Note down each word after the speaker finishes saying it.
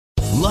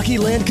Lucky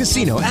Land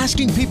Casino,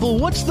 asking people,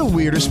 what's the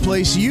weirdest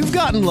place you've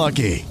gotten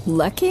lucky?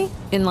 Lucky?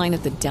 In line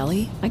at the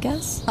deli, I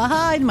guess?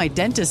 Aha, in my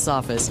dentist's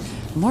office.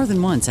 More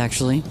than once,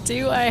 actually.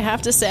 Do I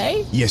have to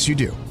say? Yes, you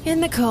do. In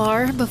the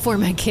car before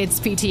my kids'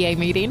 PTA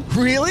meeting.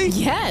 Really?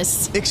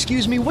 Yes.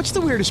 Excuse me, what's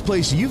the weirdest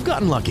place you've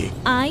gotten lucky?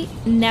 I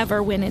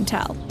never win and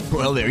tell.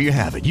 Well, there you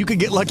have it. You can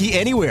get lucky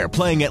anywhere,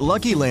 playing at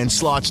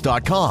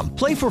LuckyLandSlots.com.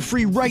 Play for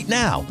free right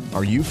now.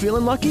 Are you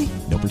feeling lucky?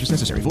 No purchase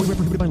necessary. Void where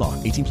prohibited by law.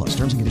 18 plus.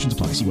 Terms and conditions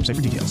apply. See website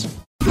for details.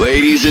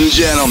 Ladies and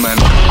gentlemen,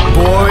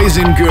 boys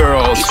and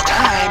girls, it's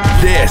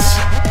time. This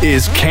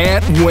is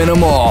Can't Win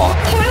 'Em All.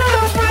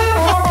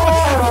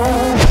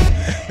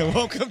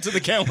 Welcome to the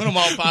Can't Win 'Em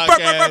All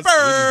podcast.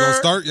 Gonna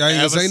start? Y'all ain't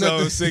gonna say nothing?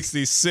 Episode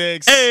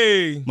 66.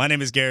 Hey, My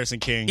name is Garrison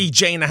King.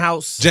 EJ in the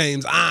house.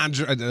 James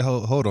Andre.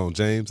 Hold on,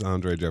 James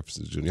Andre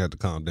Jefferson Jr. You have to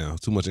calm down.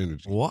 Too much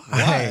energy.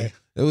 Why?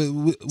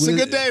 It's a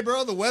good day,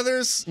 bro. The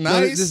weather's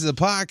nice. This is a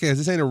podcast.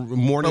 This ain't a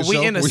morning But we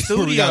show. in the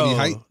where we gotta be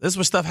hyped. studio. This is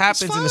where stuff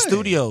happens in the fine.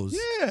 studios.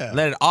 Yeah.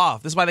 Let it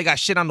off. This is why they got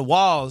shit on the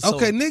walls. So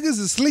Okay, niggas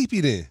is sleepy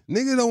then.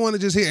 Niggas don't want to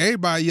just hear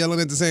everybody yelling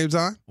at the same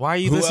time. why are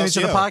you Who listening else to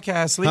the yell?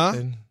 podcast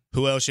sleeping?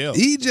 Who else yelled?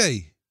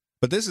 EJ,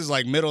 But this is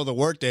like middle of the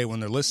workday when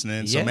they're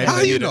listening. So Yeah. maybe how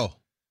they you need know?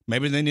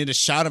 Maybe they need a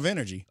shot of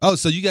energy. Oh,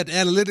 so you got the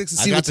analytics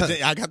to I see got what the,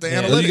 time? I got the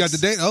Yeah. analytics. You got the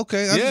data?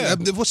 Okay. Yeah.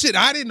 Well, shit,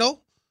 I didn't know.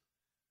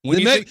 When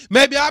Then you maybe, think-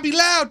 maybe I'll be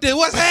loud then.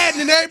 What's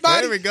happening,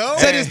 everybody? There we go.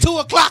 Said it's 2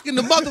 o'clock in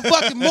the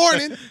motherfucking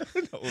morning.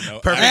 no.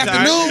 Perfect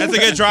Afternoon. time. That's a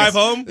good drive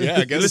home. Yeah,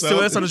 I guess Listen so.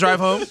 to us on the drive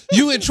home.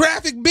 You in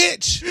traffic,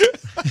 bitch.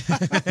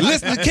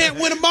 Listen to Can't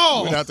Win 'Em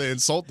All. We have to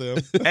insult them.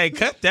 Hey,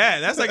 cut that.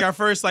 That's like our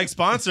first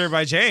sponsor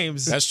by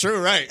James. That's true,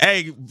 right?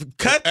 Hey,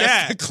 cut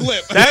that. That's the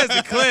clip. That is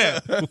the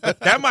clip.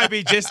 That might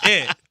be just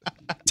it.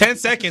 10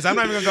 seconds. I'm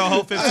not even gonna go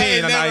whole 15 I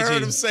ain't on never IG.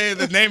 heard him say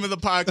the name of the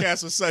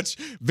podcast with such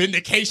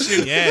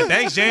vindication. Yeah,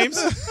 thanks,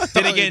 James.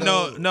 Didn't get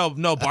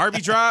no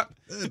Barbie drop.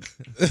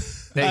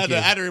 Thank you. I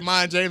had to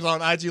remind James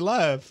on IG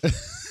Live.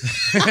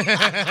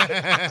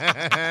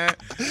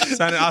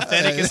 Sounded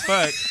authentic as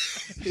fuck.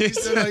 He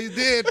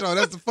did, though.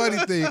 That's the funny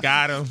thing.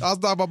 Got him. I was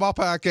talking about my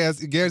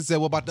podcast. Gary said,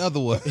 "What about the other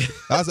one?"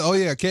 I said, "Oh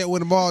yeah, Can't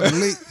Win 'Em All."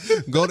 Delete.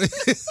 Go to.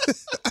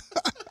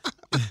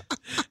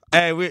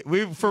 Hey,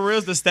 we for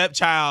real's the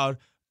stepchild,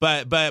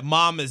 but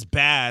mom is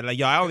bad. Like,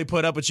 yo, I only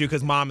put up with you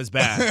because mom is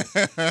bad.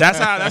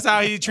 That's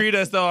how he treat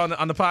us though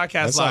on the podcast.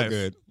 That's all live.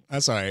 good.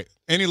 That's all right.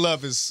 Any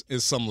love is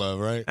some love,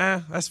 right?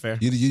 That's fair.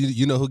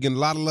 You know who getting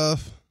a lot of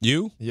love?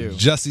 You?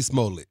 Jussie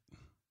Smollett.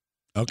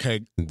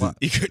 Okay. You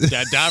could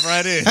dive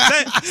right in.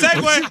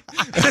 Segue.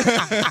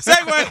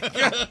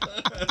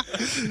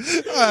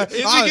 Is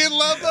he getting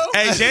love though?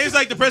 Hey, James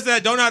like the person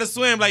that don't know how to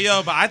swim. Like,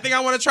 yo, but I think I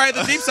want to try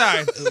the deep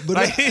side.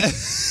 Like,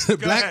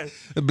 go ahead.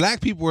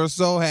 Black people are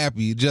so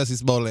happy Jussie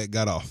Smollett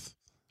got off.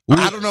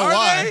 I don't know Are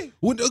why.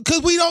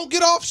 Because we don't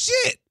get off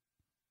shit.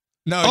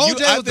 No,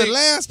 OJ I was the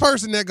last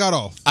person that got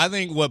off. I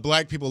think what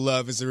black people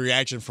love is the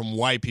reaction from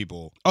white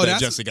people Oh,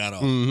 that that's- Jussie got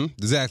off. Mm-hmm.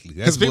 Exactly.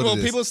 Because That's what it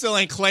is. people still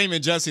ain't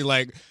claiming Jussie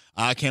like,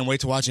 I can't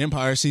wait to watch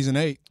Empire season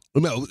 8.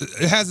 No,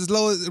 it has its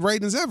lowest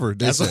ratings ever.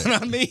 They That's say.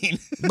 what I mean.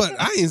 But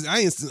I ain't.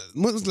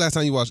 When was the last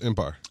time you watched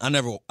Empire?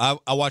 I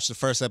watched the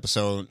first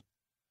episode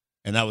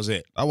and that was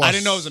it. I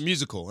didn't know it was a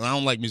musical, and I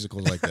don't like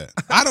musicals like that.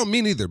 I don't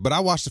mean either, but I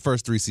watched the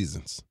first 3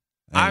 seasons.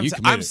 Man, you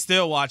I'm committed.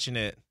 still watching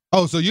it.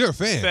 Oh, so you're a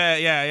fan?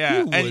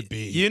 Yeah. Who And would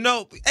be? You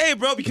know, hey,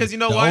 bro, because you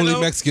know The why? only though?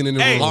 Mexican in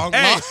the Hey, room.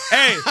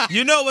 hey,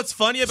 you know what's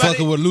funny about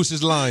Fucking it? with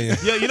Lucius Lyon.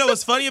 Yeah, you know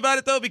what's funny about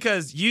it though?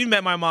 Because you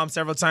met my mom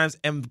several times,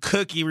 and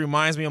Cookie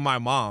reminds me of my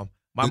mom.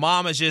 My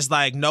mom is just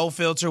like no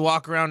filter,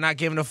 walk around not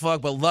giving a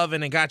fuck, but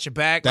loving and got your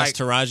back. That's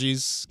like,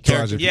 Taraji's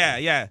character.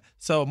 yeah.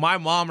 So my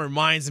mom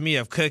reminds me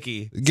of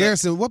Cookie.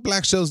 Garrison, what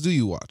black shows do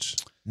you watch?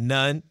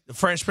 None.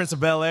 French Prince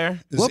of Bel Air.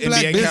 Does What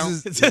black NBA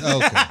count? business?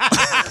 Okay.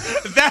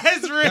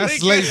 That's really That's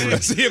slavery. good.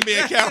 Does the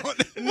NBA count?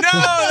 No,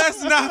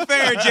 that's not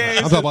fair, I'm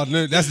James. talking about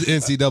that's the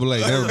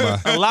NCAA. Never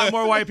mind. A lot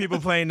more white people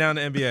playing down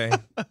the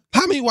NBA.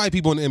 How many white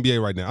people in the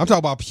NBA right now? I'm talking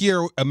about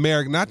pure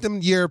American, not them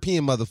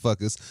European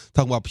motherfuckers.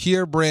 Talking about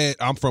purebred.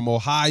 I'm from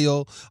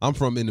Ohio. I'm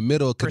from in the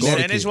middle of Connecticut.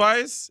 Percentage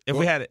wise, if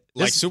we had it,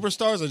 Like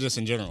superstars or just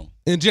in general?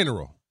 In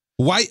general,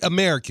 white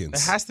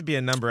Americans. there has to be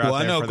a number out Well, I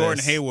there. know for Gordon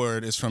this.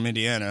 Hayward is from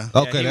Indiana.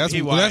 Okay, Yeah,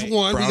 he that's white.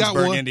 one. He got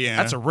Brownsburg, one. Indiana.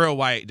 That's a real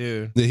white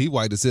dude. Yeah, he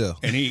white as hell.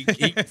 And he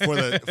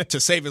to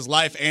save his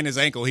life and his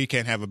ankle, he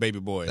can't have a baby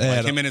boy. Yeah,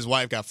 Like him and his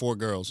wife got 4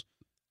 girls.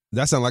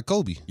 That sound like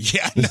Kobe.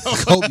 Yeah, I know.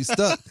 Kobe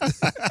stuck.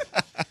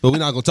 But we're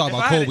not gonna talk If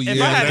about I had- Kobe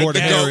if I had and a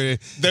Gordon guess- Hayward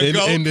The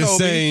GOAT in the Kobe.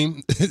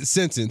 same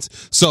sentence.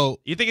 So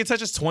You think it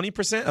touches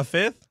 20%, a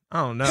fifth?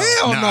 I don't know.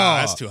 hell no, Nah,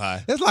 that's too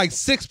high. That's like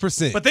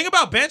 6%. But think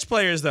about bench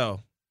players though.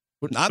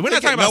 We're not talking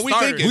thinking- about no, we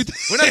starters. thinking.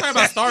 We're not talking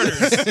about starters.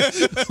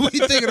 we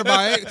thinking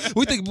about it.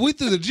 We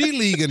threw the G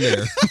League in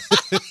there.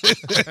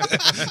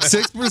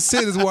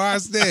 6% is where I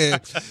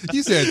stand.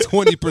 You said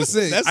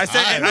 20%. I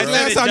said When's the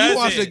last it time you does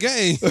watched it. a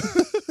game?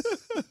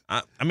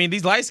 I mean,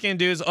 these light skinned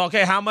dudes.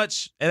 Okay, how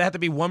much? It have to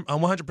be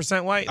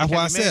 100% white. That's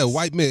why I said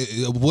white men.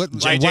 What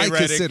JJ white Redick,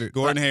 considered?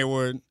 Gordon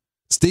Hayward.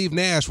 Steve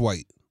Nash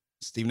white.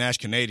 Steve Nash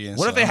Canadian.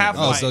 What if they half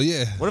white? Oh, so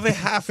yeah. What if they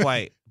half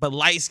white but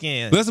light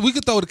skinned? We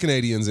could throw the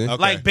Canadians in.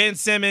 Okay. Like Ben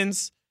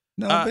Simmons.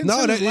 No,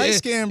 light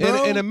skin,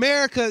 bro. In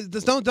America,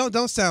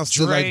 don't sound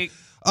stupid. Drake.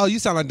 Like, you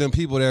sound like them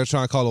people that are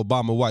trying to call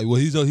Obama white. Well,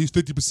 he's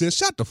 50%.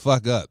 Shut the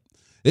fuck up.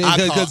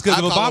 Because if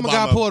Obama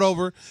got pulled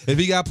over, if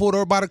he got pulled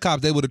over by the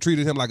cops, they would have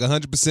treated him like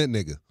 100%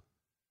 nigga.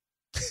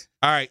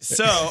 All right,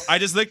 so I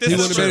just looked this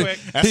up real quick.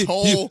 That's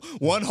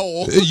one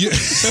hole.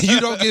 You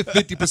don't get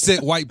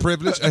 50% white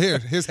privilege.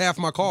 Here's half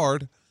my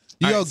card.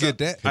 You don't get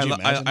that.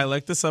 I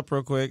looked this up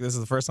real quick. This is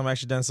the first time I've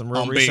actually done some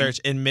real research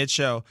in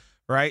mid-show,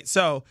 right?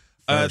 So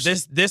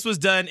this was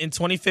done in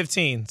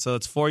 2015, so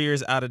it's 4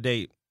 years out of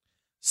date.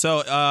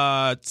 So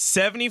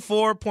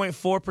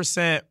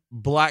 74.4%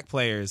 black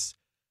players,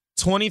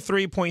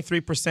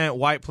 23.3%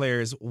 white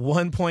players,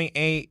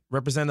 1.8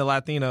 represent the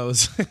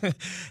Latinos,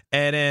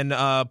 and then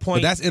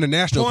but that's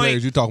international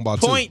players you're talking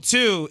about too.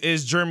 0.2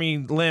 is Jeremy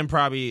Lin,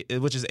 probably,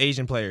 which is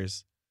Asian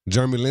players.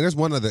 Jeremy Lin, there's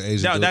one other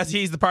Asian. No,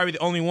 he's probably the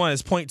only one.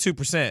 It's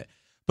 0.2%.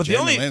 But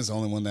Jeremy Lin's the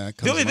only one that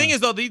comes the only thing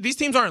is though these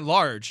teams aren't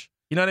large.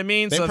 You know what I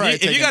mean? So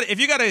if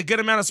you got a good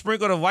amount of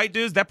sprinkle of white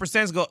dudes, that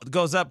percentage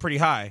goes up pretty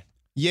high.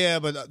 Yeah,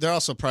 but they're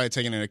also probably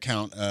taking into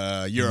account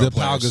Euro the players.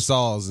 Pau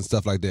Gasols and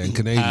stuff like that, and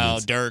Canadians. Pau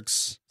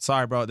Dirks.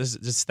 Sorry, bro. This is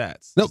just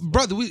stats. No,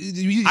 brother.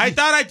 I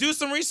thought I'd do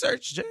some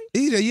research, Jay.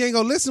 Either you ain't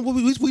gonna listen.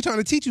 We trying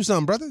to teach you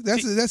something, brother.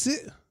 That's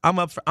it. I'm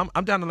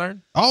down to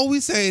learn. All we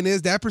saying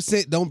is that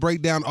percent don't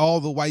break down all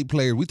the white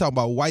players. We talking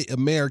about white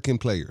American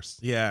players.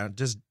 Yeah,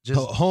 just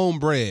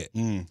homebred,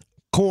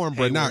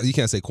 cornbread. Now you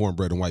can't say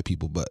cornbread and white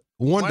people, but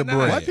Wonder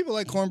Bread. White people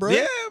like cornbread.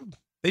 Yeah,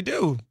 they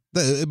do.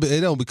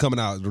 It don't be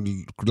coming out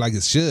like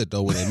it should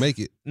though when they make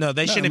it. No,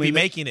 they shouldn't be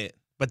making it,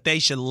 but they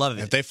should love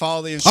it if they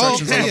follow the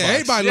instructions. Okay,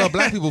 everybody love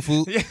black people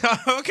food. Yeah,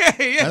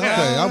 okay, yeah.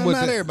 Okay, I'm with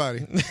not that.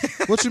 everybody.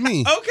 What you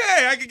mean?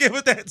 Okay, I can get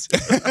with that too.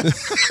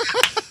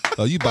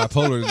 Oh, you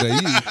bipolar today.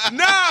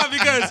 Nah,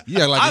 because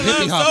like I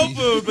love soul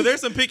food, but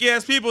there's some picky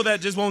ass people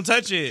that just won't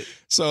touch it.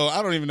 So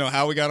I don't even know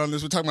how we got on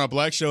this. We're talking about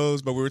black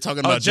shows, but we were talking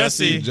about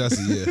Jesse.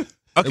 Jesse, yeah.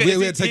 Okay,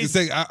 we had to take a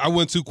second. I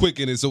went too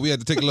quick in it, so we had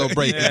to take a little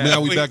break. Yeah. Now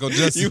we back on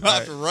Jesse. You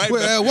hopped right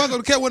back.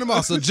 Welcome to Cat With Him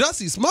All. So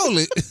Jesse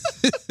Smollett.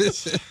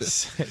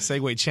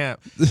 Segway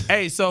champ.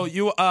 Hey, so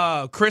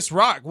Chris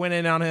Rock went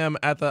in on him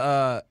at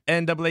the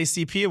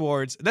NAACP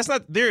Awards. That's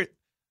not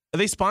are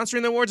they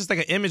sponsoring the awards? It's like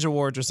an Image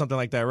Awards or something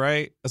like that,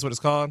 right? That's what it's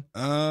called.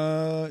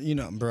 Bro.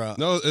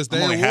 No, it's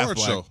their award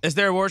show. It's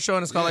their award show,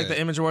 and it's called like the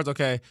Image Awards.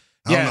 Okay.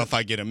 I don't know if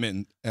I get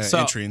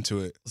entry into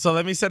it. So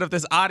let me set up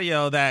this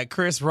audio that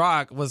Chris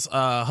Rock was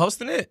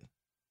hosting it.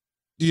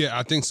 Yeah,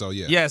 I think so.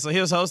 Yeah. Yeah, so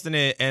he was hosting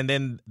it, and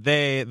then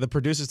the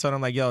producers told him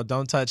like, "Yo,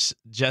 don't touch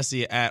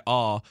Jesse at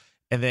all."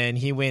 And then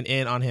he went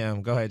in on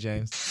him. Go ahead,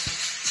 James.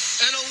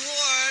 An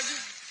award.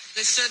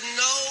 They said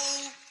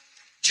no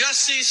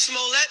Jesse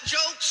Smollett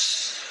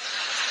jokes.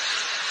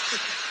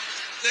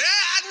 Yeah,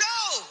 I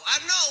know.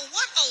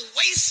 What a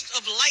waste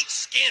of light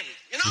skin.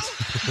 You know.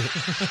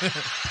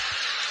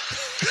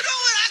 You know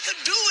what I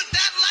could do with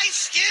that light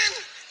skin?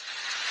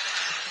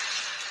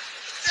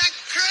 That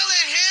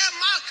curly hair,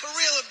 my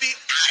career would be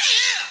out of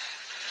here.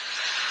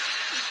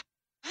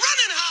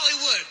 Running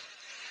Hollywood.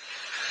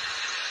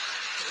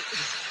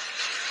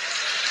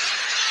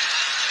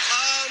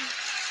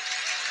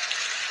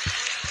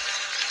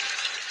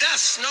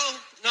 Yes, no,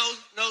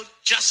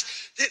 just.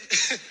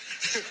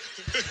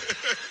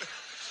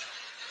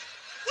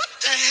 What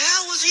the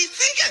hell was he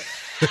thinking?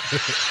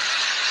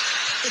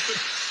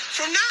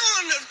 From now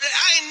on,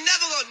 I ain't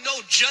never gonna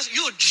know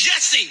you're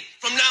Jesse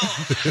from now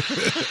on.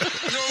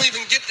 You don't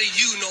even get the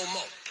you no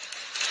more.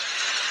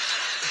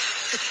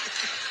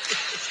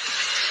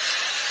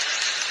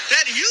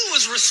 That you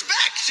was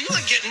respect. You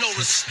ain't getting no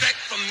respect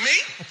from me.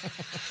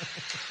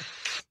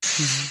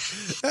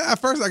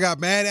 At first, I got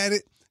mad at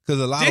it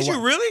because a lot. Did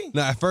you really?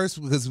 No, at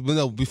first because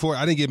before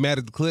I didn't get mad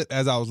at the clip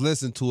as I was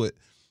listening to it.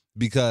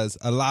 Because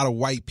a lot of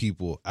white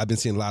people, I've been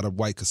seeing a lot of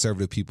white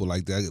conservative people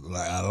like that.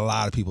 Like a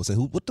lot of people saying,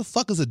 "What the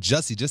fuck is a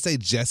Jesse? Just say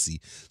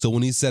Jesse." So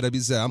when he said,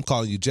 "I'm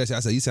calling you Jesse,"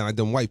 I said, "You sound like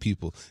them white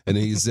people." And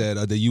then he said,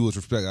 "that you was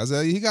respect." I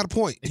said, "He got a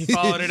point." He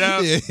followed it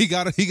up. Yeah, he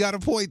got a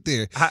point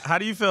there. How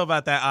do you feel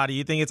about that, Adi?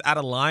 You think it's out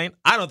of line?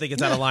 I don't think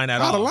it's out of line at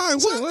all. Out of line?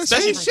 What?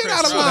 Especially Shit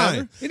out of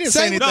line. He didn't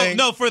say anything.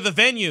 No, for the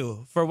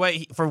venue, for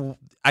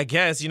I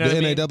guess you know the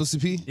what I mean?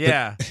 NAACP.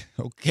 Yeah.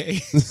 Okay.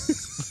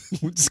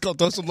 We're just gonna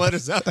throw some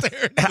letters out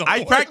there.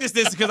 I practiced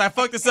this because I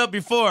fucked this up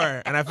before,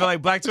 and I feel like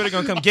Black Twitter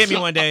gonna come get me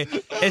one day.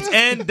 It's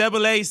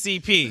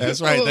NAACP. That's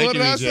right. Thank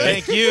you, EJ.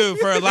 Thank you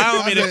for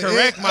allowing me to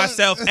correct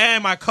myself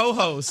and my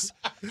co-host.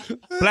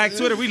 Black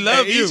Twitter, we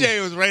love you.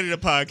 EJ was ready to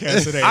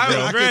podcast today. I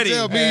bro. was ready.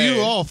 Tell me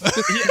you off.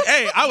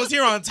 Hey, I was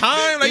here on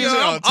time. Like,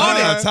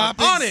 I'm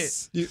on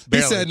it. He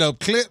setting up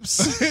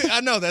clips.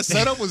 I know that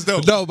setup was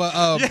dope. No, but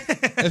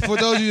and for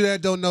those of you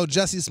that don't know,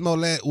 Jesse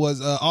Smollett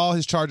was all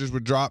his charges were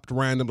dropped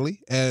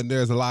randomly, and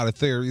there's a lot of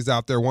theories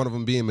out there. One of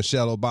them being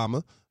Michelle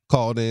Obama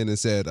called in and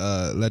said,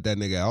 "Let that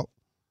nigga out."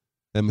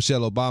 And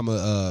Michelle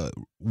Obama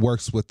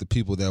works with the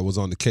people that was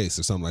on the case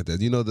or something like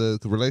that. You know the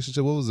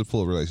relationship? What was the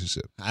full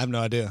relationship? I have no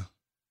idea.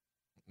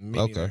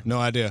 Okay. No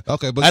idea.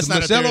 Okay, but That's not a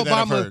Michelle theory that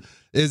I've Obama heard.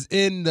 is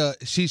in the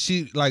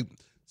she like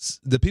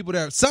the people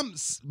that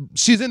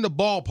she's in the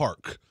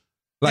ballpark.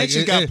 Like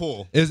she got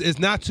pulled. It's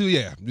not too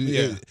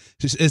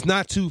It's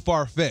not too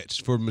far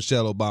fetched for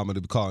Michelle Obama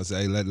to call and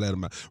say, hey, let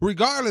him out.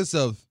 Regardless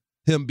of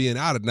him being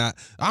out or not,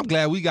 I'm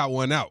glad we got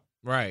one out.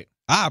 Right.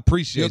 I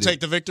appreciate You'll it. take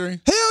the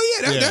victory?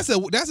 Hell yeah, that's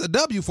a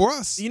W for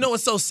us. You know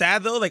what's so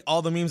sad though? Like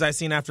all the memes I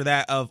seen after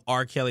that of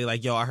R. Kelly,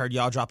 like, yo, I heard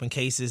y'all dropping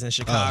cases in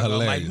Chicago.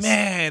 I'm like,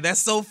 man,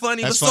 that's so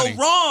funny, That's but funny. so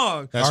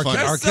wrong. That's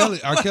funny.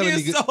 R. Kelly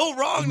is so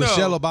wrong.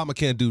 Michelle though. Obama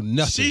can't do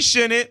nothing. She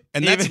shouldn't.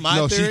 And that's my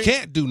no, theory. she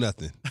can't do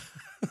nothing.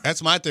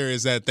 That's my theory,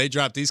 is that they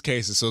dropped these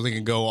cases so they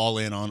can go all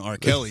in on R.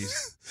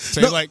 Kelly's.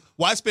 So you're like,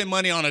 why spend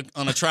money on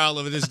a trial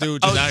of this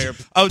dude just out here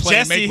playing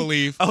Jesse.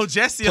 make-believe? Oh,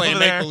 Jesse playing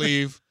over there.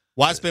 make-believe.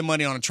 Why spend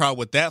money on a trial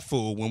with that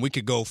fool when we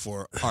could go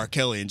for R.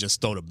 Kelly and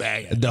just throw the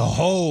bag at him? The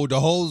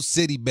whole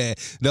city bag.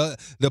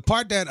 The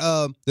part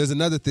that there's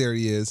another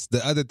theory is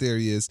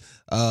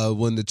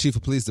when the chief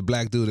of police, the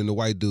black dude and the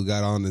white dude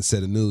got on and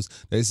said the news,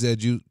 they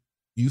said you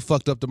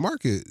fucked up the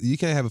market. You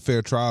can't have a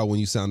fair trial when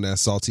you sound that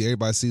salty.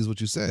 Everybody sees what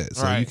you said.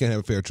 So you can't have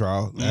a fair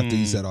trial after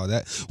you said all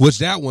that. Which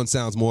that one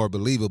sounds more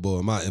believable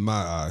in my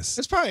eyes.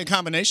 It's probably a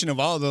combination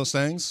of all of those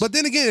things. But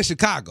then again, it's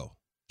Chicago.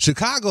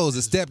 Chicago is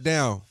a step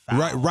down,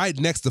 right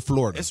next to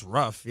Florida. It's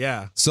rough,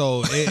 yeah.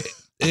 So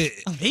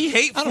he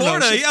hates I don't know.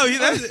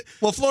 Florida.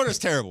 Well, Florida's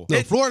terrible.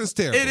 Florida's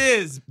terrible. It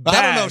is But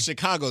bad. I don't know if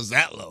Chicago's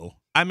that low.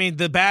 I mean,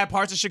 the bad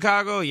parts of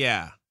Chicago,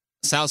 yeah.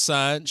 South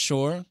Side,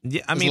 sure.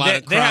 Yeah, I There's mean, a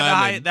lot they of have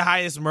crime the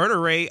highest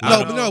murder rate.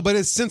 I don't know. but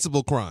it's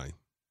sensible crime.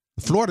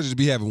 Florida just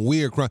be having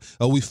weird crime.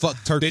 Oh, we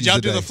fucked turkeys Did y'all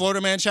today. do the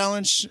Florida Man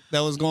Challenge that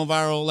was going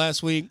viral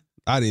last week?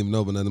 I didn't even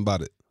know nothing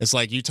about it. It's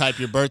like you type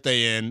your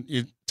birthday in,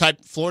 you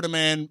type Florida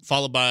Man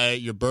followed by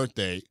your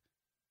birthday,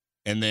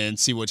 and then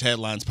see which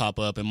headlines pop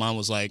up. And mine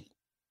was like,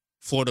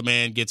 Florida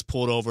man gets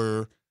pulled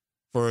over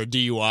for a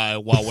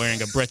DUI while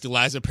wearing a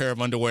breathalyzer pair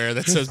of underwear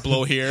that says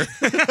blow here.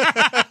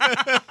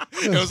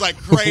 It was like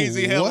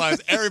crazy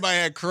headlines. Everybody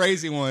had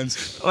crazy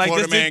ones. Like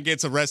Florida man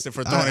gets arrested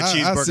for throwing a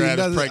cheeseburger at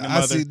his pregnant I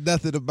mother. see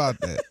nothing about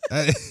that.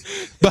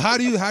 But how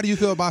do you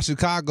feel about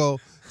Chicago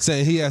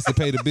saying he has to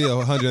pay the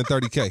bill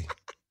 $130K?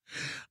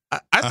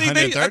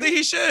 I think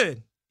he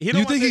should.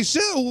 You think he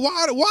should?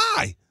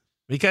 Why?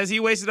 Because he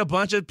wasted a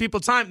bunch of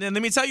people's time. And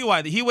let me tell you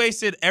why. He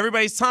wasted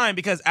everybody's time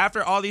because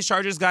after all these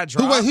charges got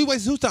dropped. Who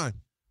wasted whose time?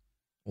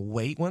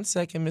 Wait 1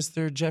 second,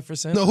 Mr.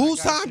 Jefferson. No,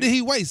 whose time did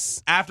he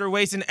waste? After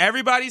wasting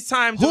everybody's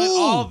time doing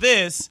all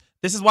this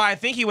is why I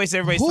think he wasted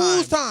everybody's time.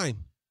 Whose time?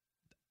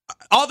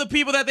 All the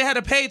people that they had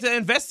to pay to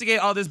investigate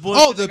all this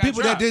bullshit. Oh, the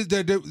people that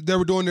they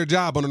were doing their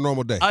job on a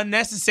normal day.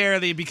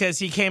 Unnecessarily, because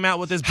he came out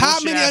with this bullshit. How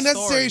many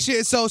unnecessary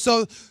shit? So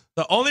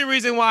the only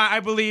reason why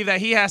I believe that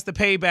he has to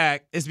pay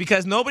back is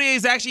because nobody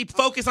is actually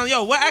focused on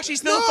what actually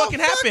still fucking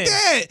happened.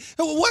 That.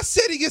 What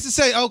city gets to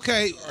say,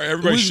 okay? All right,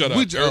 everybody shut up.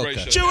 Everybody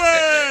shut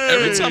up.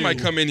 Every time I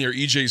come in here,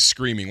 EJ's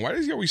screaming. Why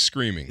is he always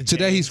screaming?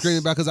 Today he's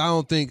screaming because I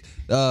don't think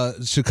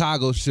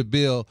Chicago should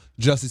bill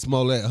Jussie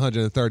Smollett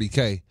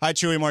 $130K. Hi,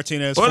 Chewy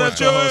Martinez, What up,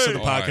 co-host of the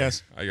Hi.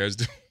 podcast. How you guys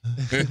do?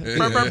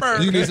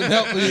 You need some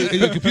help? Is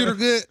your computer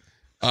good?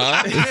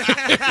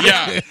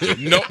 Yeah,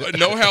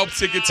 no help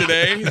ticket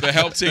today. The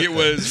help ticket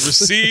was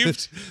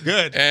received,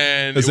 good,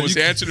 and it was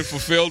answered and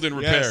fulfilled and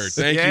repaired. Yes.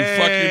 Thank you.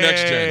 Fuck you,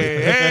 next gen.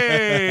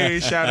 Hey,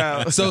 shout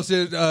out. So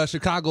should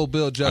Chicago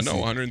bill Jussie? I know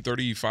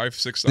 135,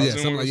 6,000.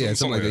 Something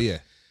like that. Yeah.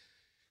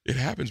 It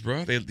happens,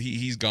 bro.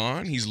 He's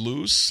gone. He's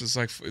loose. It's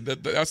like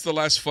that's the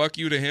last fuck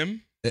you to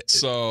him.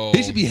 So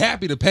he should be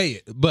happy to pay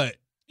it, but.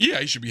 Yeah,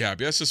 he should be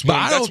happy. That's just but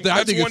one. I don't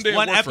that's think one day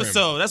one of work for him.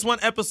 episode. That's one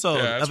episode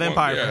of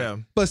Empire for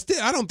him. But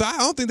still, I don't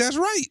think that's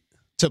right.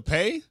 To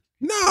pay?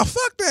 Nah,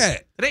 fuck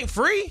that. It ain't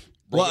free.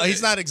 Well,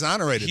 he's not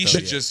exonerated. He though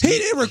should yet. just. He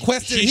didn't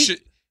request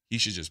it. He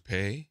should just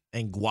pay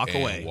and walk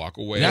away. Walk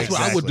away. That's what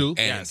I would do.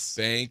 And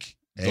thank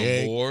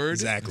the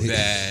Lord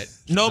that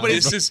nobody.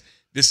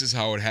 This is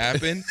how it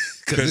happened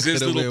because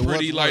this little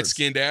pretty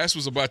light-skinned ass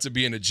was about to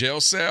be in a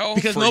jail cell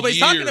Because for nobody's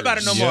years. talking about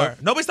it no more.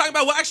 Nobody's talking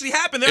about what actually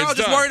happened. They're all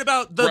just done. worried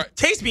about the Right.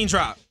 case being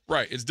dropped.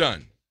 Right, it's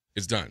done.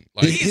 It's done.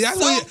 Like,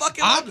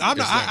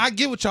 I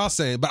get what y'all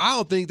saying, but I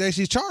don't think they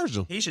should charge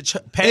them. He should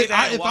pay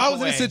that. If I was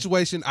in a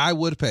situation, I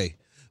would pay.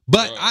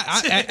 But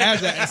I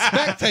as a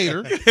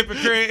spectator,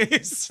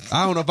 hypocrites.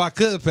 I don't know if I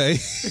could pay.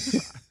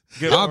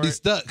 I'll be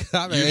stuck.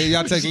 I mean, hey,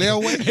 y'all take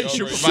layaway?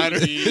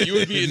 You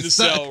would be in the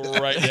cell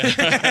right now. You'd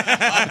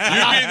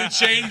be in the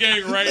chain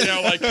gang right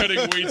now, like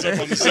cutting weeds up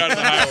on the side of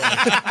the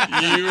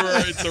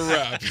highway. It's a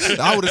wrap.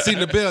 I would have seen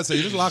the bill and say,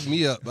 "You just lock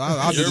me up.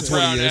 I'll do Your the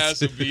 20 brown years."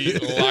 ass would be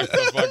locked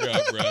the fuck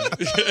up,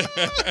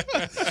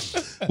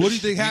 bro. What do you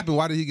think happened?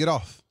 Why did he get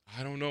off?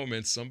 I don't know,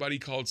 man. Somebody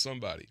called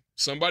somebody.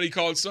 somebody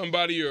called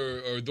somebody,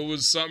 or there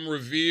was something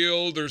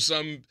revealed, or there's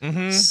something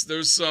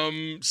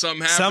happened.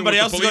 Somebody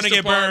with else the is police gonna get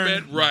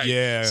department. burned. Right.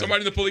 Yeah.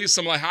 Somebody in the police,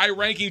 some like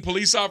high-ranking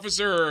police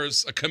officer or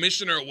a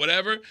commissioner or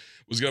whatever,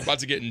 was about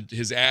to get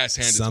his ass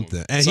handed Something. to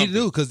him. And he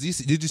knew, because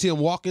did you see him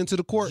walk into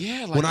the court?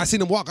 Yeah, like- when I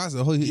seen him walk, I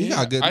said, "Oh, he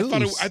got good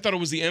news." I thought it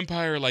was the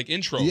Empire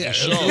intro. Yeah. The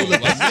show.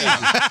 Like,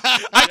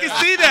 I can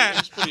see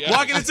that. pretty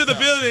Walking epic. into the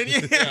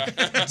building. Yeah.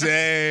 I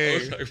Dang.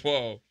 was like,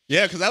 whoa.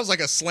 Yeah, because that was like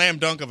a slam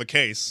dunk of a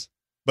case.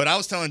 But I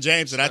was telling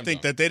James that I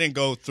think that they didn't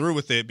go through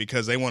with it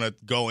because they want to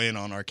go in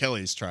on R.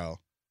 Kelly's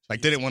trial.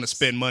 Like, they didn't want to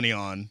spend money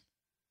on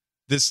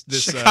this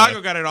Chicago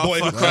got it all boy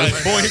who fucked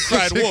up.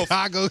 cried wolf.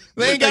 Chicago,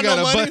 They ain't got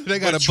no money. They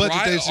got a budget.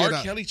 Try That shit R.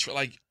 out. Kelly,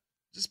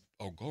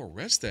 go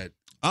arrest that.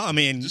 I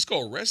mean, Just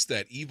go arrest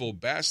that evil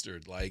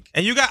bastard. Like,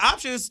 And you got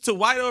options to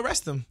why to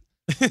arrest him.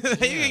 You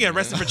can get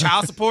arrested for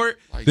child support.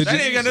 Like, That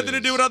ain't got nothing to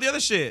do with all the other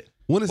shit.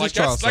 When is like his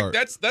trial that's start?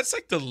 like that's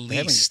like the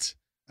least.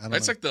 I don't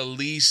That's know. like the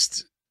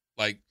least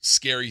like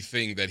scary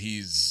thing that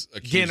he's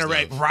accused Getting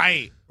arrested. of.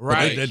 Right. But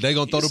Right. They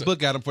gonna throw He's the a-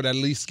 book at him for that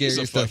least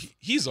scary stuff.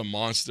 He's a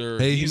monster.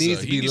 Hey, he He's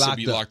needs to be needs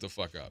locked up. locked the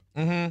fuck up.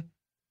 Mm-hmm.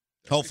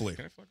 Hopefully.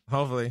 Can I fuck?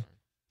 Hopefully.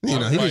 You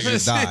know, he Right. needs to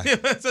just die.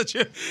 Such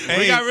a- Hey,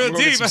 we got real I'm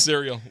gonna get deep. some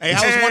cereal. Hey,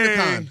 how was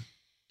WonderCon?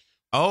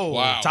 Oh,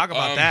 Wow. talk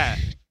about that.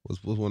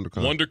 What's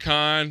WonderCon?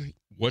 WonderCon.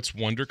 What's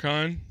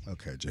WonderCon?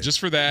 Okay, James. Just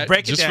for that,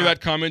 Break it just for down.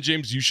 that comment,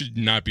 James, you should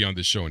not be on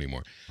this show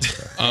anymore.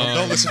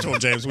 Don't listen to him,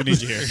 James. We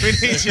need you here. We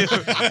need you.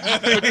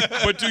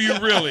 But do you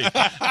really? Who am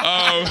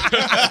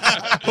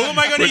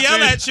I going to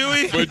yell at,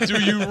 Chewy? But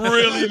do you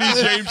really need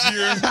James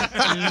here?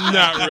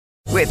 Not really.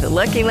 With the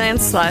Lucky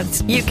Land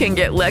Slots, you can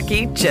get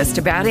lucky just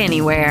about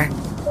anywhere.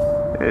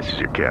 This is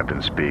your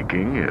captain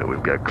speaking.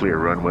 We've got clear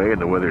runway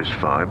and the weather's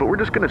fine, but we're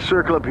just going to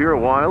circle up here a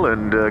while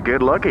and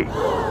get lucky.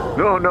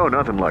 No,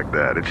 nothing like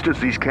that. It's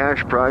just these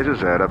cash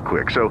prizes add up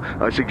quick. So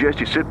I suggest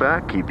you sit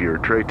back, keep your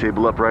tray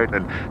table upright,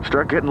 and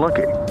start getting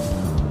lucky.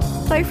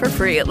 Play for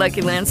free at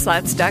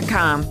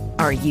LuckyLandSlots.com.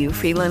 Are you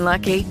feeling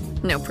lucky?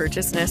 No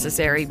purchase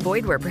necessary.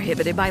 Void where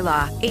prohibited by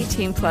law.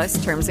 18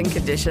 plus terms and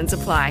conditions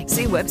apply.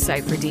 See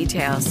website for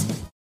details.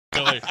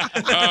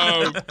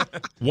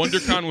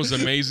 WonderCon was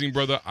amazing,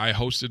 brother. I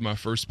hosted my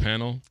first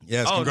panel.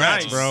 Yes, Oh,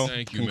 congrats, nice. bro.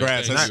 Thank you,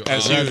 Congrats. man. Thank you.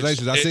 As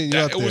Congratulations. I seen you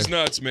up It was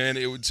there. nuts, man.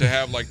 To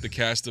have like the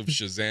cast of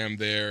Shazam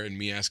there and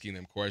me asking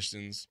them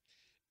questions,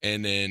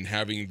 and then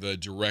having the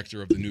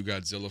director of the new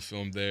Godzilla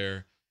film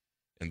there,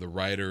 and the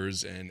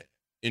writers, and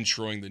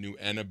introing the new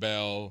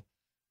Annabelle.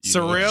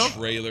 Surreal?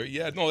 Trailer.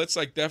 Yeah, no, it's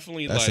like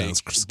definitely That like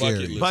sounds scary.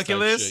 bucket Bucket list.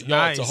 list? Type shit. Yo,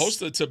 Nice. to host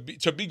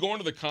to be going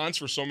to the cons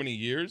for so many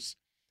years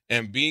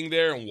and being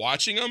there and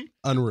watching them,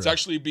 Unreal. to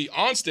actually be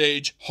on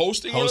stage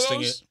hosting one of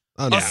those.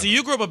 Unreal. Oh, so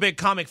you grew up a big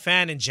comic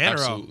fan in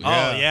general. Absolutely. Oh,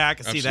 Yeah. yeah, I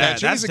can see Absolutely.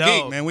 that. Yeah, That's Chewy's a dope.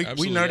 geek, man. We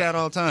Absolutely, nerd yeah. out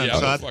all the time. Yeah,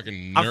 So I'm I- a fucking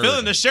nerd. I'm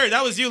feeling the shirt.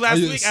 That was you last Are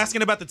you- week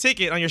asking about the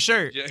ticket on your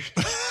shirt. Yeah.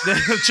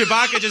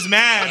 Chewbacca just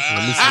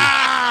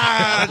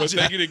mad. But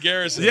thank you to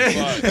Garrison. Yeah.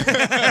 Fuck.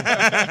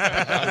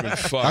 I've been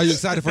fucked. Are you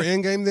excited for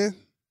Endgame then?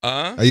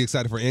 Are you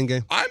excited for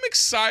Endgame? I'm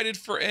excited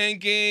for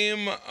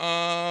Endgame.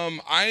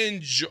 I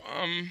enjoy.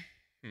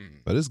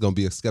 But this is gonna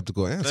be a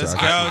skeptical answer. Let's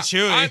I go, guess.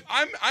 Chewy.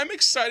 I'm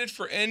excited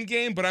for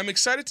Endgame, but I'm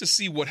excited to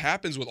see what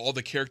happens with all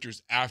the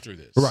characters after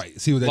this. Right.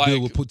 See what they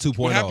do with 2.0.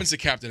 What happens to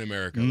Captain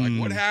America? Like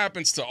what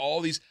happens to all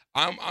these?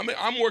 I'm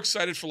more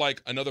excited for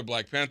like another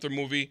Black Panther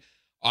movie.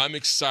 I'm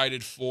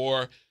excited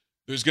for.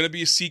 There's gonna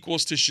be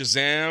sequels to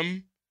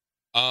Shazam.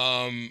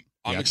 I'm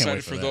I can't excited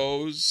wait for for that.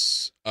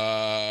 those.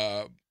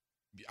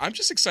 I'm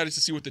just excited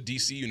to see what the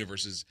DC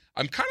universe is.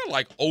 I'm kind of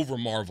like over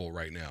Marvel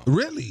right now.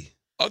 Really?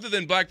 Other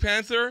than Black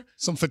Panther,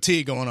 some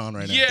fatigue going on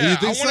right now. yeah, You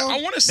think so?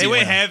 I want to see. They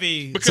went what-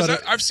 heavy. because So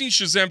I've seen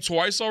Shazam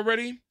twice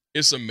already.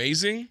 It's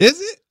amazing. Is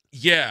it?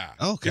 Yeah,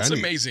 Okay, it's I need-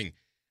 amazing.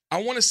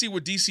 I want to see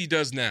what DC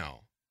does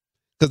now.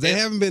 Because they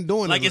haven't been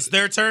doing Like it. it's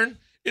their turn.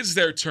 It's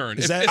their turn,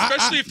 Is that-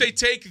 especially if they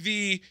take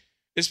the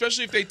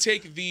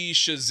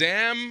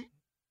Shazam,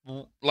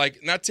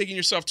 like not taking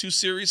yourself too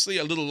seriously,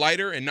 a little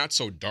lighter and not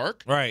so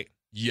dark. Right.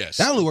 Yes,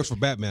 That only works for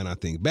Batman, I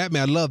think.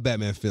 Batman, I love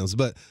Batman films,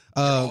 but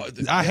I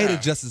yeah.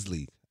 hated Justice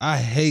League. I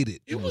hate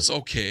it. It was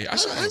okay. I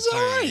saw it It's all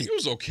playing. right. It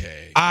was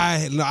okay. I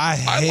hated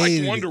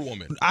liked Wonder it.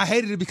 Woman. I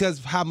hated it because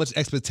of how much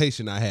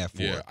expectation I had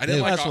for Yeah, it. I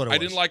didn't That's what it I was.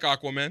 didn't like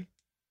Aquaman.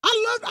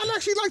 I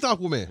actually liked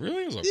Aquaman.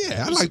 Really? It was okay. Yeah, I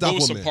There was- liked There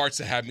was some Aquaman. parts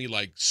that had me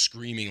like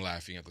screaming,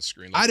 laughing at the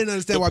screen. I didn't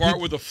understand the why part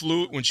people. with the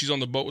flute when she's on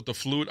the boat with the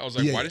flute. I was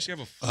like, Yeah. why does she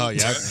have a flute? Oh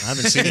yeah, I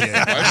haven't seen it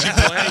yet. Why is she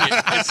playing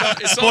it?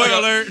 It Spoiler sounded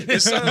alert.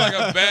 It sounded like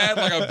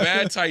a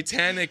bad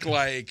Titanic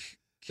like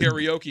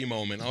karaoke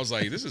moment. I was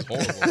like, this is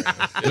horrible. Man.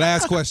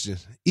 Last question: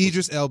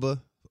 Idris Elba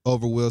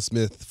over Will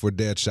Smith for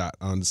Deadshot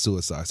on the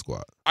Suicide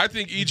Squad. I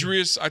think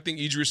Idris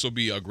will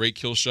be a great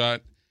kill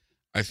shot.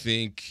 I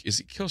think is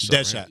he kill shot?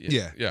 Deadshot.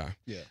 Right? Yeah.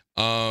 Yeah.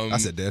 I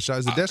said Deadshot.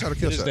 Is it Deadshot or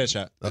Kill It is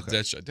Shot? Deadshot. Okay.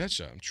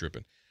 Deadshot. I'm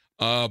tripping.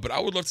 But I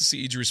would love to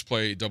see Idris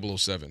play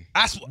 007.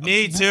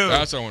 Me too.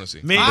 That's what I want to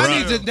see. Me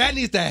too. That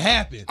needs to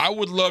happen. I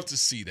would love to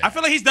see that. I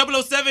feel like he's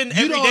 007 You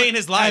every don't- day in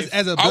his life.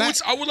 As a black,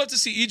 I would love to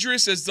see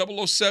Idris as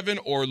 007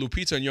 or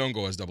Lupita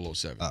Nyong'o as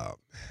 007. Oh,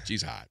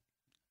 She's hot.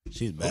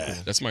 She's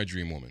bad. That's my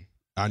dream woman.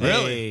 I know.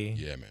 Really?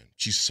 Yeah, man.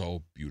 She's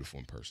so beautiful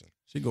in person.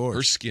 She gorgeous.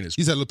 Her skin is.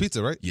 You said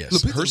Lupita, right? Yes.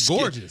 Lupita's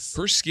gorgeous.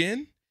 Her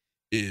skin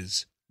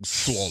is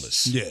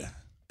flawless. Yeah.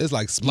 It's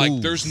like smooth.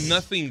 Like there's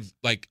nothing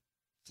like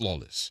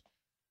flawless.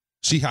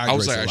 She hydrates I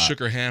was like, a I lot. shook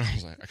her hand. I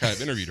was like, I kind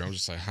of interviewed her. I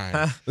was just like,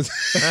 hi.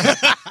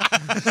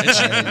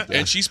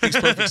 and she speaks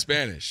perfect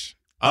Spanish.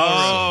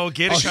 Oh,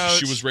 get it, coach.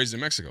 She was raised in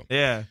Mexico.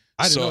 Yeah.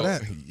 I didn't know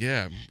that.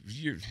 Yeah,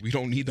 we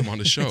don't need them on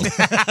the show. We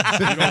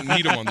don't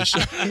need him on the show.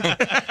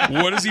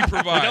 What does he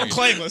provide? Don't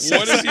claim us.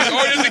 What does he?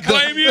 Oh, does he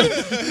claim you?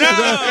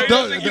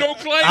 No, you don't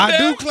claim them. I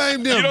do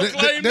claim them. You don't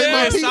claim They're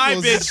my them.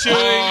 Side peoples. bitch,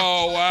 Chewy.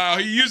 Oh wow,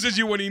 he uses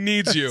you when he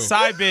needs you.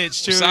 Side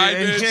bitch, Chewy. Side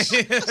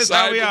bitch. That's Side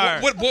how we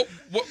are.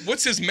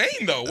 What's his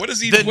main though? What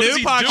does he? The what new does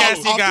he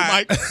podcast do? he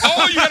got.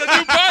 Oh, you got a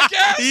new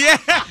podcast? Yeah.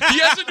 He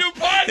has a new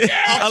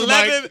podcast.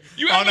 11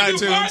 You have on a new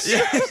iTunes.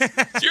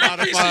 podcast? You're a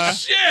piece of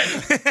shit.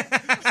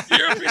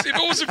 You're a piece of, if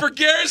it wasn't for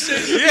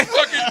Garrison, you'd be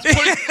fucking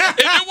putting, if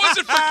it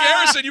wasn't for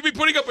Garrison, you'd be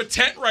putting up a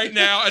tent right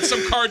now at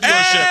some car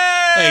dealership.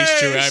 Hey, it's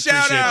true. I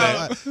shout appreciate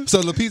out. that.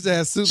 So Lupita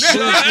has soup.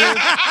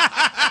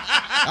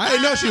 I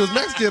didn't know she was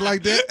Mexican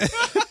like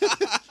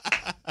that.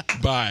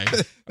 Bye.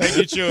 Thank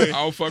you, Chewy.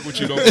 I'll fuck with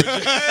you. Don't put you.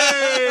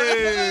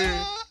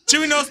 Hey.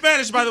 Chewy knows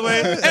Spanish, by the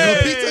way.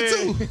 Lupita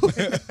too.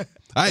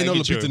 I didn't know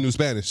Thank you, Lupita Chewy. knew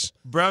Spanish.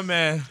 Bruh,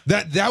 man.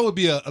 That would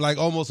be like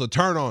almost a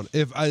turn on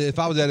if I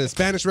was at a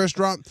Spanish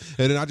restaurant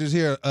and then I just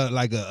hear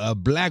like a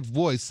black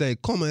voice say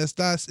 "Cómo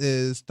estás?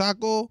 Es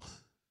taco?"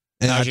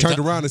 And How's I your turned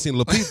around and seen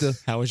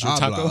Lupita. How was your I'd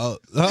be taco?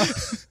 like,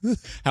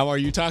 How are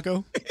you,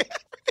 Taco?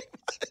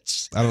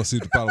 I don't see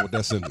the problem with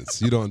that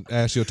sentence. You don't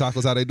ask your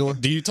tacos how they doing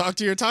Do you talk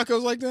to your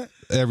tacos like that?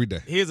 every day.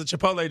 He is a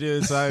Chipotle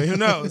dude, so who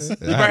knows? He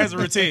probably has a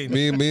routine.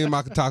 Me and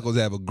my tacos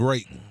have a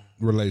great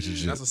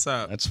relationship. That's what's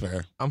up. That's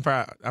fair. I'm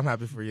proud. I'm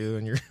happy for you,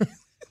 and you're.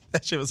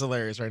 That shit was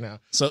hilarious right now.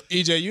 So,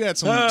 EJ, you had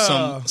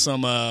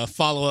some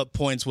follow up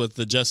points with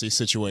the Jussie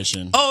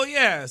situation. Oh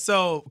yeah,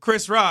 so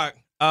Chris Rock,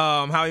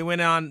 how he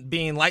went on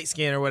being light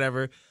skinned or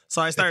whatever.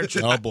 So I started.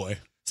 Oh boy.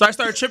 So I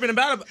started tripping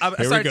about. I Here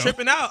we started go.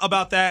 tripping out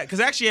about that because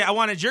actually I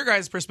wanted your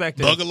guys'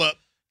 perspective. Buckle up.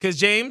 Because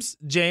James,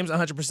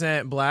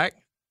 100% black.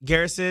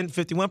 Garrison,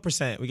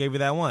 51%. We gave you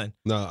that one.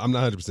 No, I'm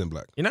not 100%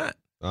 black. You're not.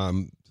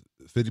 I'm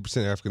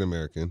 50% African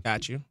American,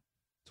 Got you.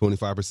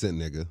 25%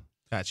 nigga,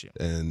 Got you.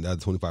 and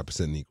 25%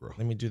 Negro.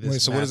 Let me do this.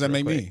 Wait, so what math does that real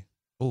make quick. me?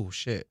 Oh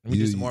shit. Let me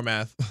do some more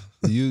math.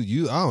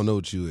 You, I don't know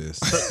what you is.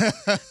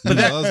 You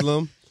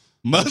Muslim,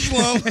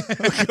 Muslim?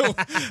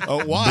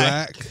 Oh, why?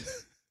 black.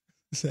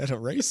 Is that a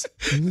race?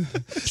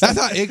 That's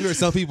how ignorant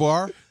some people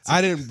are. I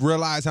didn't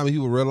realize how many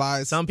people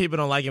realize. Some people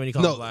don't like it when you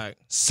call them black.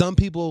 Some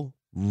people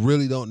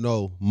really don't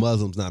know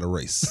Muslim's not a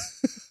race.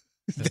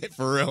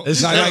 For real.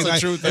 It's That's like- a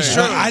true thing. it's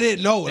true. I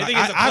didn't know. They Like, think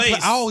it's a I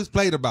place. always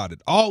played about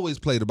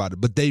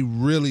it. But they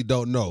really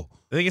don't know.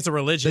 I think it's a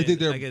religion. They think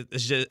they're- like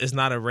it's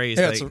not a race.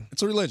 Yeah, like,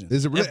 it's a religion.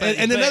 It's a Yeah, but-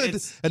 and but another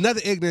it's-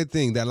 another ignorant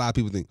thing that a lot of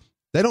people think,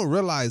 they don't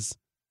realize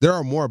there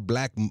are more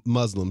black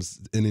Muslims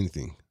than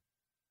anything.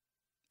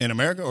 In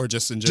America or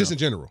just in general? Just in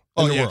general.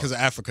 Oh, in the yeah, world. because of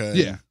Africa.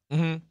 Yeah.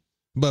 mm-hmm.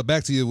 But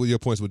back to your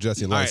points with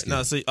Jussie and All light right. skin.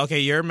 No. So okay,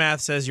 your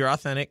math says you're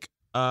authentic.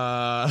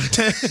 Not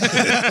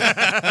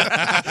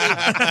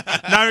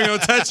even gonna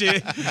touch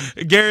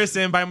it.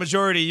 Garrison, by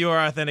majority, you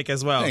are authentic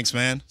as well. Thanks,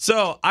 man.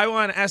 So I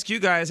want to ask you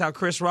guys how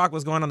Chris Rock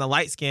was going on the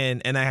light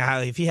skin, and how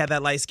if he had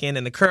that light skin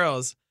and the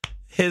curls,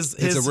 his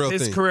a real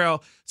thing. career.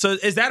 So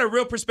is that a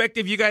real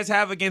perspective you guys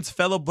have against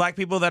fellow black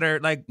people that are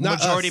like Not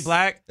majority us.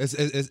 black?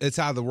 It's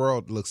how the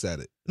world looks at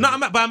it. No,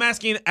 but I'm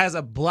asking as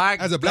a black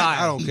black,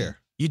 guy. I don't care.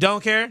 You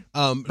don't care?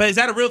 But is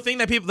that a real thing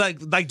that people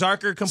like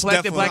darker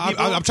complected black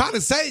people? I'm trying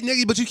to say it,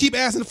 nigga, but you keep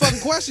asking the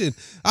fucking question.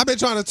 I've been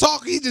trying to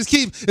talk. He just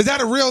keep. Is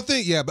that a real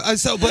thing? Yeah, but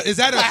but is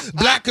that a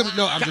black?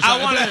 No, I'm just.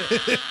 I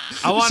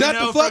want to Shut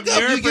know the fuck from up.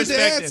 your You get the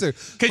perspective. answer.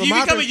 Because From you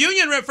my become a pers-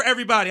 union rep for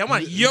everybody. I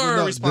want your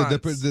No, response.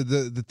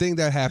 The thing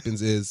that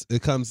happens is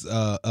it comes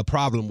a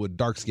problem with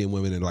dark skinned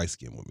women and light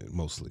skinned women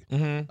mostly.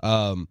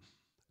 Mhm.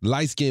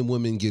 Light skinned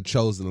women get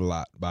chosen a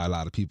lot by a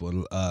lot of people,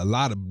 and a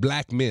lot of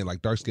black men,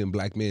 like dark skinned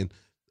black men.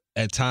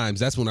 At times,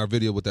 that's when our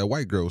video with that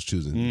white girl was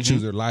choosing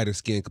lighter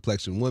skin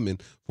complexion women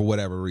for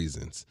whatever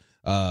reasons.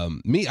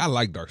 Me, I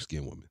like dark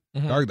skinned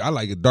women. I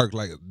like it dark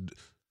like.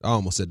 I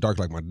almost said dark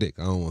like my dick.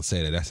 I don't want to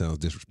say that. That sounds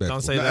disrespectful.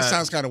 Don't say That that.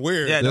 sounds kind of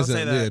weird. Yeah, don't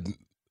say that.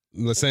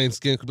 Yeah, the same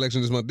skin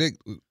complexion as my dick.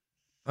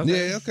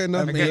 Okay. Yeah, okay, no.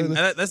 Okay,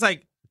 that's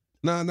like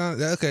No,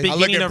 okay. I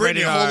look beginning at of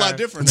Brittany rated a whole R. lot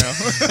different now.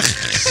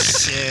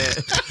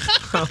 shit.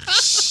 Oh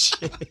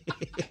shit.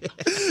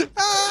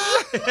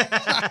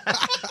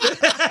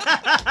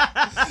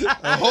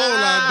 A whole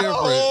lot different. A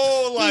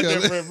whole lot Yeah.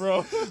 different,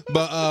 bro.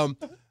 But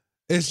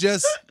it's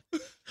just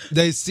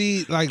they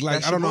see like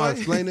That's I don't your know how to boy?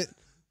 explain it,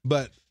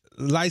 but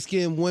light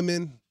skinned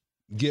women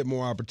get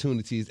more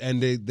opportunities,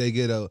 and they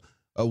get a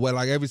well,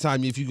 like every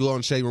time if you go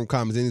on Shade Room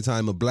Comments,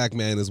 anytime a black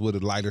man is with a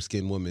lighter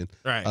skinned woman,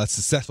 Right. a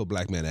successful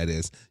black man that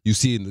is, you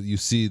see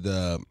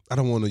the I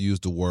don't want to use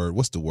the word.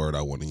 What's the word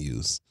I want to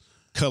use?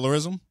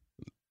 Colorism?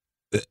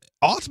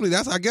 Ultimately,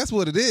 that's I guess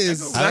what it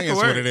is. I think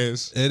that's what it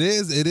is. It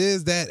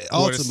is that Where it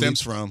ultimately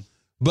stems from.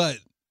 But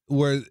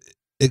where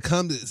it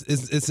comes.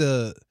 It's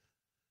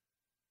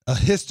a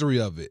history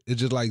of it. It's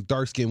just like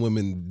dark skinned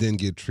women didn't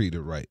get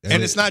treated right,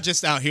 and it's not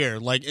just out here.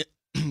 Like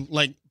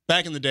like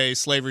back in the day,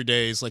 slavery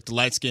days, like the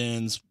light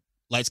skinned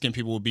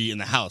people would be in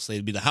the house.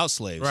 They'd be the house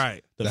slaves,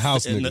 right? The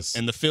house and niggas.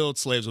 and the field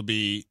slaves would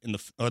be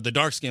the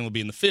dark skin would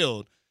be in the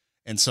field.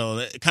 And so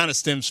it kind of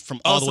stems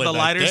from all the way the back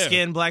lighter there.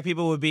 skinned black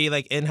people would be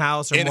like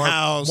in-house or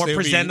In-house, more they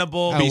would be-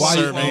 presentable. be why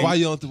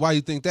serving. why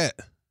you think that?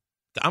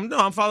 I'm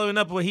following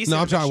up what he said. No,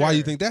 I'm trying. for Why sure.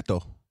 you think that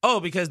though? Oh,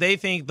 because they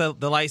think the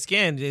light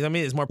skin. I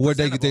mean, it's more. Where'd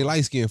they get their presentable.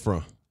 light skin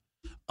from?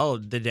 Oh,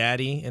 the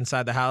daddy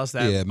inside the house.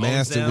 That owns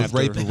Master them. was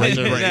raping.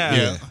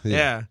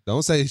 Yeah.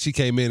 Don't say she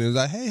came in and was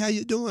like, "Hey, how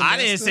you doing?" I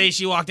didn't say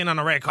she walked in on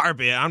a red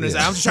carpet. I'm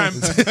just trying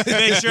to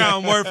make sure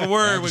I'm word for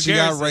word with she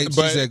got Garrison. raped.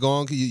 She said, "Go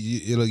on,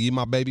 you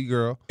my baby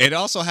girl." It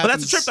also But happens.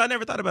 that's a trip. Though. I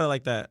never thought about it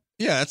like that.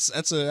 Yeah, that's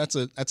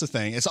a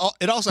thing. It also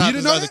You happens didn't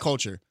in know other that?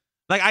 culture.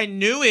 Like I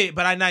knew it,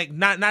 but I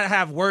not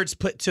have words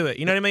put to it.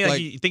 You know what I mean? Like,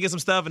 Like, you think of some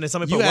stuff and then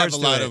somebody You put have words a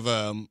to lot it.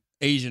 of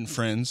Asian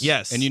friends.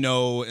 Yes. And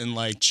in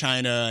like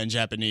China and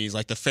Japanese,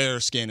 like the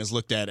fairer skin is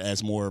looked at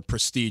as more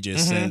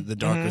prestigious than the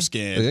darker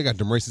skin. They got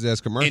them racist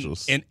ass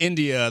commercials. In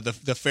India, the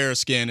fairer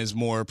skin is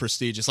more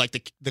prestigious,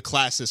 like the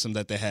class system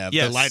that they have.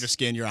 Yes. The lighter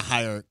skin, you're a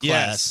higher class.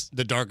 Yes.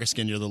 The darker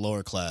skin, you're the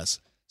lower class.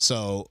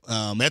 So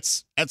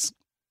that's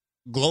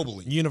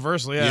globally.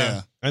 Universal,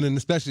 yeah. And then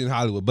especially in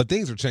Hollywood. But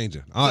things are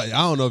changing. I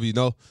don't know if you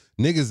know,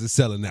 niggas is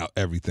selling out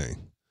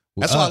everything.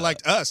 That's why I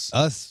liked Us.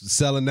 Us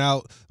selling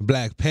out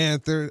Black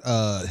Panther,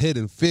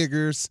 Hidden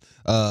Figures,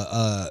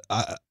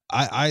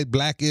 I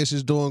Blackish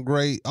is doing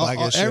great.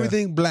 Blackish, yeah.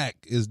 Everything black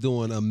is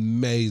doing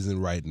amazing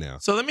right now.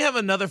 So let me have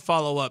another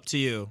follow up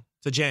to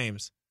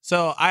James.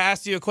 So I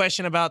asked you a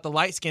question about the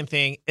light skin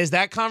thing. Is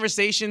that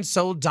conversation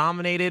so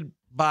dominated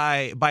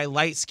by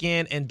light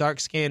skin and dark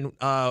skin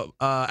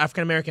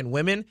African American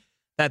women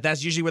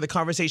that's usually where the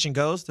conversation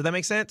goes? Does that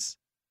make sense?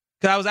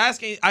 Because I was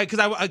asking,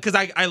 because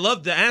I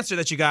love the answer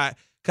that you got.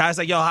 Cause I was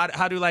like, yo,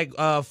 how do like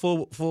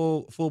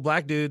full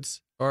black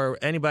dudes or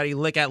anybody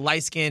look at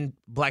light skinned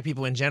black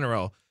people in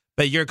general?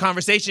 But your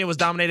conversation was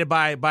dominated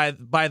by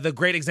the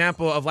great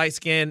example of light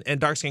skinned and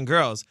dark skinned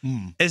girls.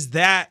 Is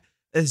that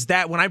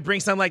when I bring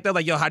something like that,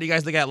 like, yo, how do you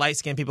guys look at light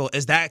skinned people?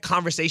 Is that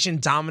conversation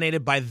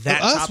dominated by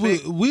that Us,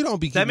 topic? we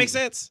don't be. Does that make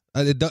sense?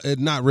 It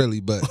not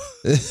really, but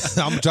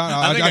I'm trying.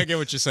 I think I get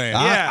what you're saying.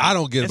 I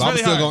don't get it, It's but I'm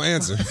really still hard. gonna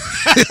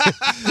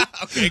answer.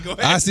 Okay, go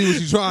ahead. I see what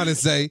you're trying to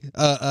say.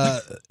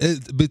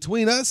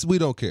 Between us, we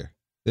don't care.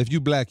 If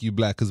you black, you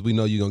black, because we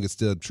know you're gonna get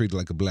still treated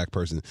like a black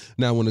person.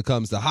 Now, when it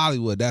comes to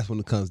Hollywood, that's when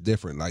it comes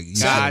different. Like, you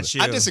Got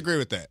you. I disagree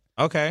with that.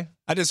 Okay.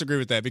 I disagree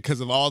with that because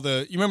of all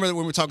the. You remember when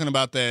we were talking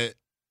about that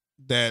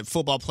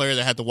football player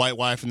that had the white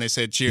wife and they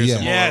said cheers Yeah.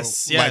 to more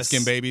Yes. light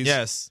skinned babies?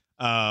 Yes.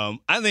 I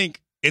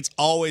think it's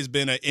always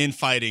been an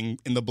infighting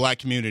in the black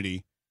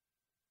community.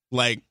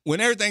 Like when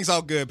everything's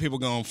all good, people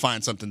gonna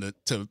find something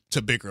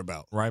to bicker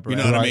about. Right. You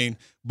know what I mean?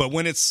 But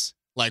when it's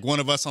like one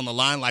of us on the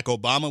line, like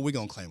Obama, we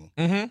gonna claim him.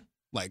 Mm-hmm.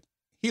 Like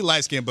he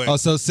light skinned, but Oh,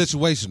 so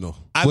situational.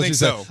 I What think you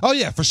say? so. Oh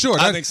yeah, for sure.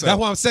 I think so. That's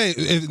what I'm saying.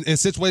 In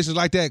situations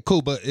like that,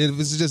 cool. But if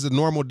it's just a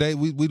normal day,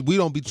 we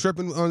don't be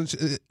tripping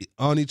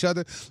on each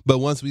other. But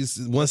once they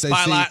see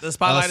the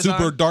spotlight a is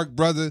super on? dark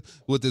brother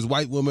with this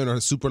white woman or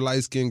a super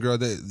light skinned girl,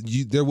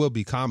 there will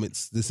be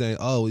comments that saying,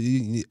 "Oh,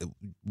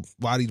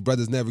 why these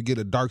brothers never get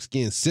a dark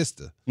skinned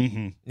sister?"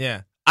 mm-hmm.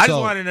 Yeah. I just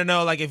So- wanted to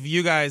know, like, if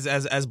you guys,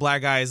 as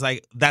black guys,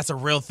 like, that's a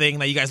real thing.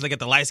 Like, you guys look at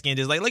the light skin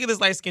dude, like, look at this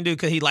light skin dude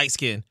because he light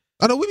skinned.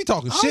 I know we be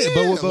talking shit,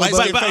 yeah. but Light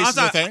skin face is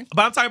a thing.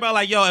 But I'm talking about,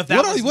 like, yo, if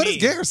that was what me,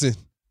 is Garrison?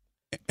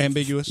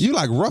 Ambiguous. You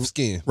like rough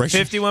skin.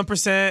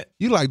 51%.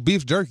 You like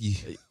beef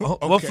jerky.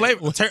 What flavor?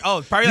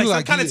 Probably You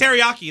like some kind of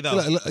teriyaki,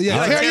 though. Yeah,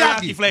 Like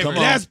teriyaki flavor. Come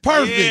on. That's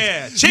perfect.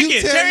 Yeah. Chicken.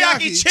 You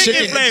Teriyaki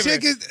chicken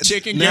flavor.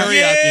 Chicken Now, teriyaki.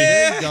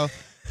 There you go.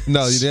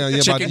 No, you ain't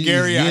about Chicken to, you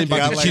ain't teriyaki, about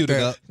I to like cute it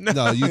that. up.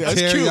 No, you That's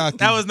cute. teriyaki.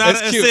 That was not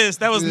That's an cute. assist.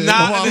 That was Yeah. not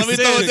Come on, an let me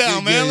throw it assist.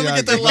 down, man. Let me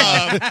get that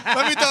love.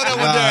 Let me throw that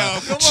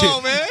one down. Come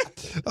on, man.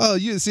 Oh,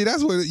 you see,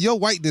 that's where your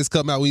whiteness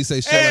come out when you say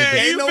shit like Hey,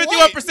 that. you no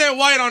 51%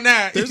 white on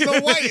that. There's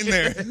no white in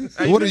there.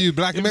 What are you,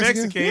 black and You're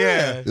Mexican?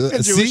 Mexican, yeah.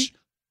 And See? Jewish.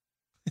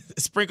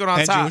 Sprinkled on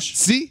And top. Jewish.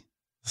 See?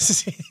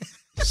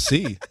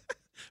 See.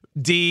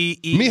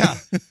 D-E.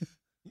 Mija.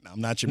 I'm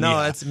not your No, Mia.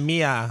 that's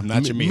Mia. I'm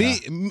not your Mia.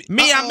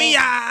 Mia,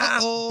 Mia.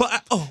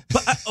 But,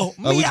 Oh,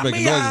 we Mia, should make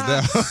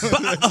Mia.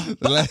 noises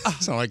now.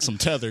 Sound like some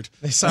tethered.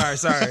 Sorry.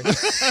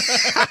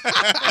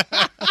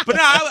 But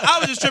no, I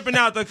was just tripping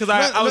out though because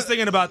I was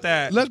thinking about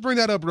that. Let's bring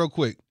that up real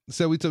quick.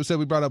 Said we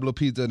brought up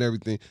Lupita and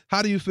everything.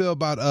 How do you feel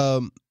about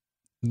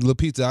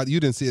Lupita? You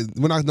didn't see it.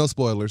 We're not no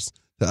spoilers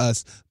to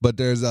us, but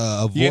there's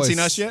a voice. You ain't seen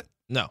Us yet?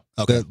 No.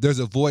 Okay. There's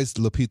a voice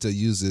Lupita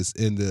uses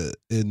in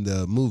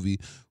the movie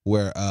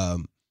where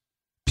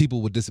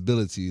people with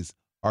disabilities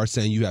are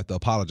saying you have to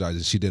apologize,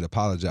 and she did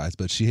apologize,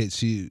 but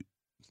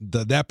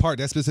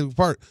that specific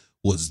part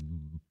was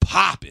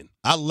popping.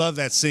 I love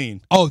that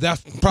scene. Oh,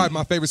 that's probably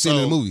my favorite scene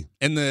in the movie.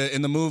 In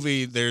the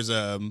movie, there's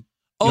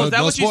Oh, is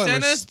that what you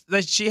sent us?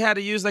 That she had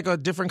to use like a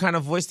different kind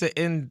of voice to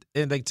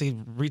to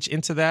reach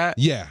into that?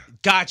 Yeah.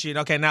 Got you.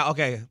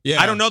 Okay,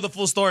 Yeah. I don't know the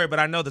full story, but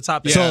I know the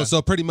topic.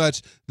 So pretty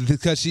much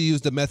because she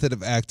used the method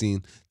of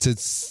acting to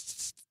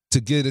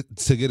get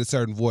a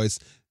certain voice,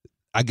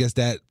 I guess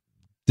that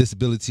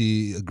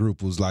disability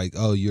group was like,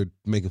 "Oh, you're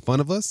making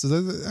fun of us?"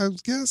 I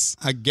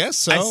guess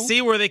so. I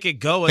see where they could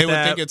go with that. They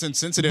would think it's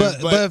insensitive.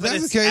 But if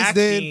that's the case,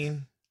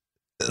 then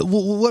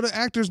what are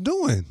actors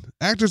doing?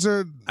 Actors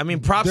are. I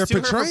mean, props to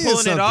her for pulling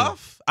something. it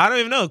off. I don't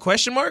even know.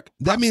 Question mark?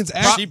 That means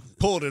she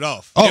pulled it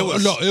off. Oh,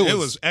 it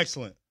was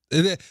excellent.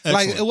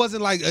 Like it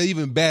wasn't like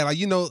even bad. Like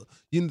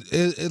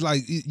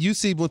like you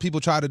see when people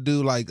try to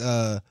do like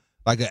an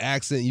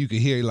accent, you can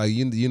hear like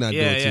you're not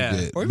doing too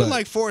good. Or even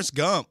like Forrest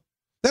Gump.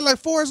 They're like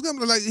Forrest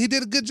Gump. Like he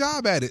did a good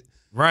job at it.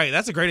 Right.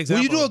 That's a great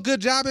example. When you do a good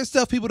job at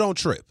stuff, people don't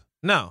trip.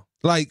 No.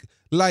 Like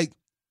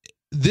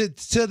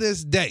to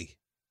this day.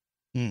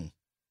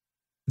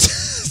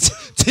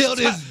 Till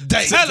this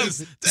day. Tell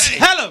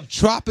him.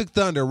 Tropic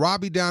Thunder,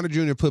 Robbie Downey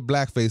Jr. put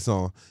blackface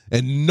on,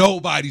 and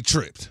nobody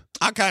tripped.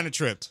 I kind of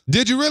tripped.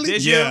 Did you really?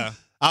 Yeah.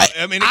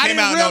 I mean, it came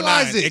out in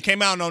 09. It. It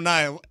came out in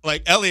 09.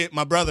 Like, Elliot,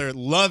 my brother,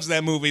 loves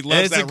that movie,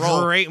 loves that role.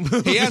 It's a great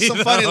movie. He has some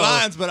funny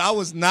lines, but I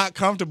was not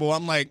comfortable.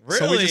 I'm like,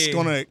 so we're just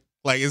going to,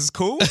 like, is this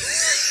cool?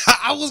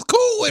 I was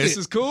cool with it. This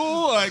is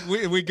cool? Like,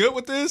 we good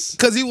with this?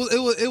 Because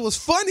it was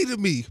funny to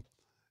me.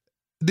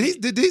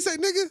 Did he say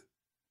nigga?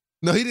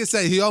 No, he didn't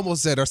say. He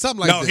almost said or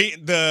something like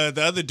that. No,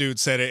 the other dude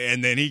said it,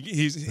 and then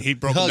he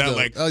broke it down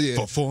like,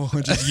 for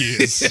 400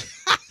 years.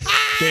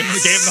 Gave him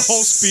the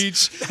whole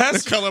speech,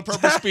 the Color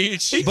Purple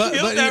speech. But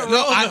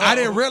I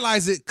didn't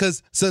realize it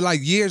because like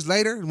years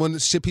later, when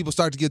people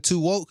start to get too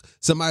woke,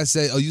 somebody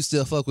say, "Oh, you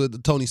still fuck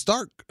with Tony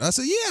Stark?" I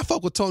said, "Yeah, I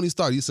fuck with Tony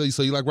Stark." So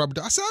you like Robert?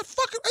 I said, "I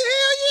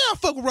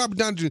fuck with Robert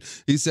Downey Jr."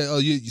 He said, "Oh,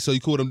 so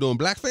you cool with him doing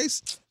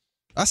blackface?"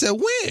 I said,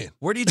 "When?"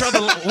 Where do you draw the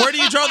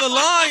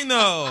line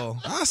though?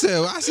 I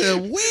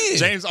said, "When?"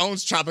 James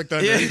owns Tropic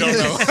Thunder. Yeah. You don't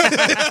know.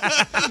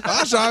 I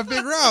was trying to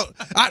figure out.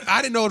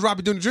 I didn't know it was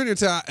Robert Downey Jr.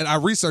 until I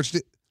researched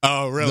it.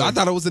 Oh, really? I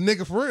thought it was a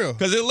nigga for real.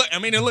 Because it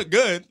looked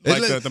good.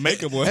 Like the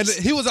makeup was. And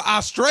he was an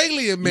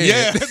Australian man.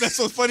 Yeah, that's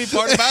the funny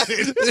part about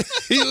it.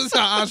 He was an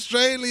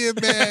Australian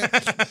man.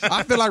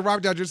 I feel like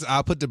Robert Downey Jr.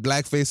 I'll put the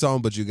blackface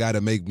on, but you got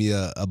to make me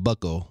a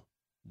bucko.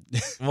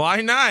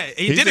 Why not?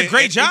 He did a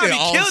great job.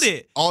 He killed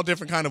it. All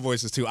different kind of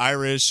voices too.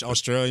 Irish,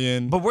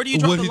 Australian. But where do you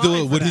draw the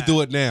line? Would he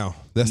do it now?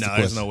 That's the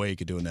question. There's no way he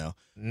could do it now.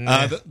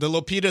 Nah. The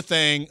Lupita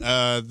thing,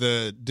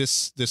 the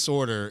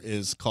disorder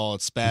is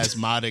called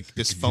spasmodic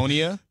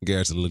dysphonia.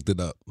 Garrison looked it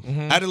up. I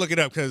had to look it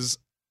up because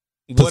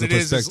what it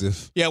is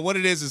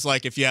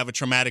like if you have a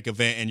traumatic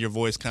event and your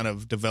voice kind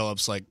of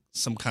develops like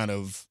some kind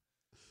of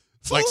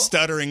like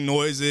stuttering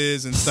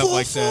noises and stuff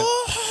like that.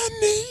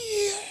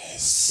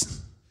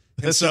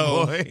 And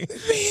so,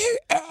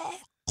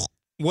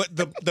 what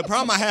the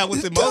problem I have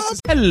with it most is...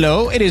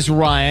 Hello, it is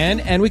Ryan,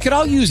 and we could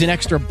all use an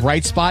extra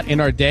bright spot in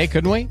our day,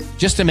 couldn't we?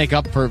 Just to make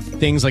up for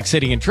things like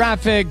sitting in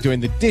traffic,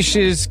 doing the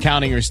dishes,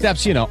 counting your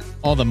steps,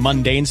 all the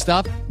mundane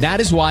stuff. That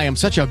is why I'm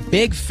such a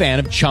big fan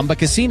of Chumba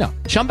Casino.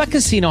 Chumba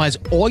Casino has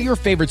all your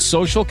favorite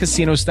social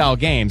casino-style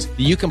games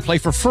that you can play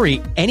for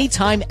free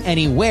anytime,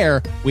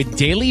 anywhere with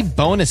daily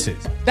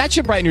bonuses. That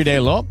should brighten your day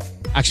a little.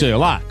 Actually, a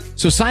lot.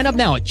 So sign up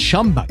now at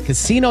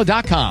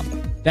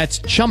ChumbaCasino.com. That's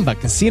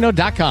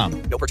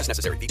ChumbaCasino.com. No purchase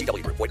necessary.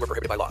 VGW Group. Void where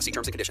prohibited by law. See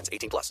terms and conditions.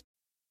 18+.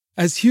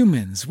 As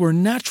humans, we're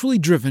naturally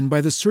driven by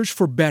the search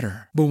for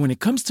better. But when it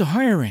comes to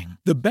hiring,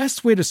 the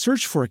best way to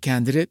search for a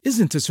candidate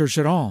isn't to search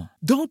at all.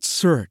 Don't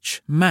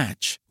search.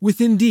 Match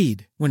with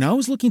Indeed. When I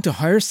was looking to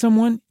hire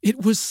someone,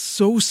 it was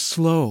so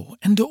slow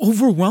and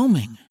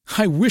overwhelming.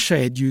 I wish I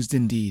had used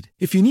Indeed.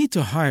 If you need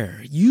to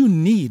hire, you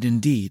need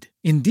Indeed.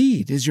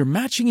 Indeed is your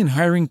matching and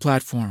hiring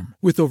platform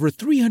with over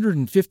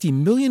 350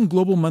 million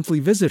global monthly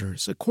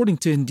visitors, according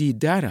to Indeed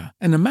data,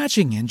 and a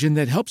matching engine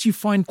that helps you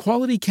find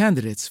quality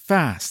candidates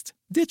fast.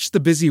 Ditch the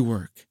busy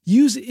work.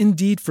 Use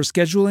Indeed for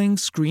scheduling,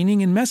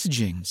 screening, and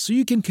messaging so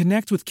you can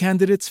connect with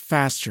candidates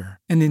faster.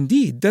 And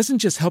Indeed doesn't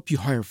just help you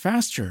hire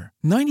faster.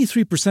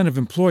 93% of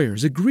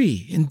employers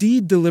agree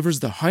Indeed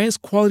delivers the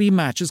highest quality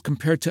matches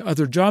compared to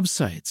other job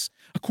sites,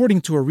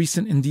 according to a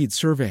recent Indeed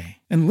survey.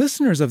 And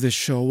listeners of this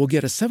show will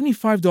get a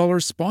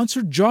 $75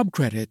 sponsored job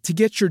credit to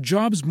get your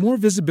jobs more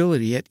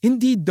visibility at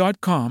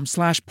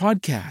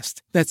Indeed.com/podcast.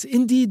 That's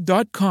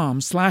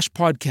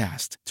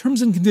Indeed.com/podcast.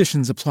 Terms and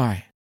conditions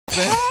apply.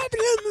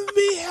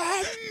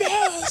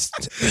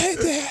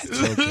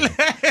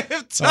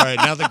 All right,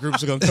 now the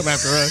groups are going to come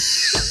after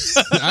us.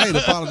 I ain't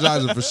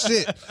apologizing for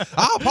shit.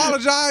 I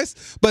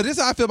apologize, but this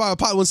is how I feel about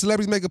when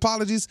celebrities make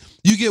apologies.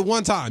 You get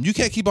one time. You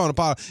can't keep on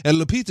apologizing. And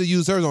Lupita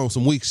used hers on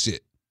some weak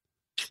shit.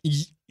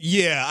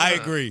 Yeah, I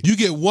agree. You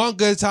get one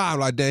good time,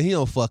 like, damn, he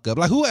don't fuck up.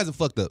 Like, who hasn't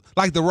fucked up?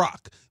 Like The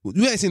Rock.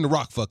 You ain't seen The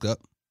Rock fuck up.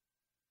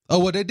 Oh,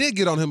 well, they did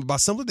get on him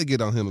about something. They get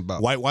on him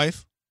about White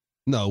wife?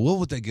 No, what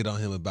would they get on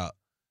him about?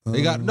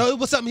 They got no. It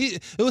was something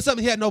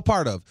he had no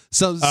part of.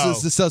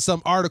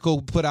 Some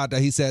article put out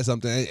that he said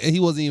something, and he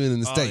wasn't even in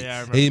the state. Yeah,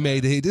 I and he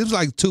made it. It was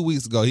like 2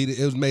 weeks ago. It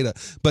was made up,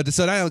 but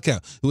so that don't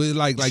count. It was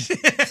like.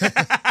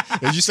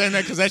 Are you saying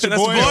that because that's your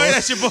boy?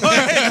 That's your boy.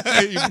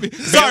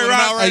 Sorry,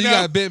 Rob. Right, you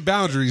got bent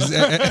boundaries.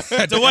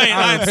 Dwayne,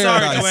 I'm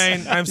sorry,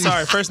 Dwayne. I'm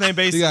sorry. First name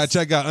basis. You got to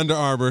check out Under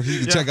Armour. You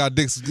can check out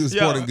Dick's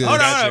Sporting Goods.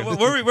 Hold on.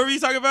 What were you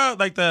talking about?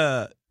 Like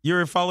you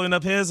were following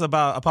up his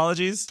about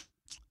apologies?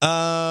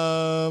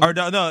 Or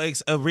no,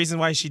 a reason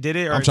why she did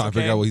it. Or I'm trying to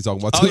figure out what he's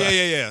talking about. Oh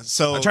yeah.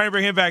 So I'm trying to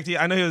bring him back to you.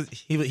 I know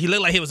he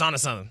looked like he was onto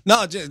something.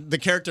 No, the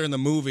character in the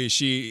movie,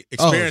 she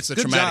experienced a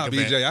traumatic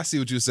event. BJ. I see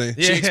what you're saying.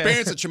 She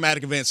experienced a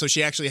traumatic event, so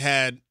she actually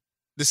had.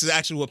 This is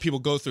actually what people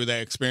go through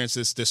that experience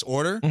this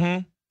disorder.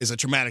 Mm-hmm. Is a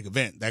traumatic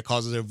event that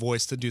causes their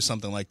voice to do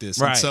something like this.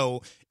 Right. And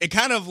so it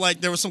kind of like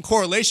there was some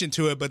correlation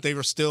to it, but they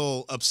were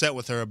still upset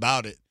with her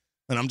about it.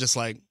 And I'm just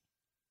like,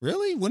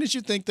 really? Wouldn't you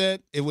think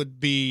that it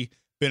would be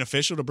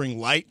beneficial to bring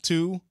light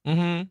to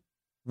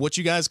what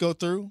you guys go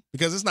through?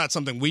 Because it's not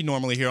something we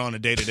normally hear on a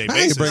day-to-day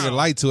basis. I ain't bringing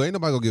light to it. Ain't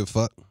nobody gonna give a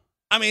fuck.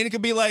 I mean, it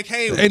could be like,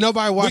 hey, ain't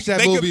nobody watch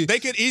that movie. They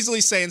could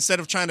easily say,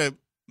 instead of trying to,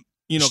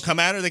 come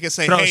at her, they could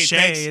say, Throw hey,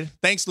 shade.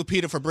 thanks,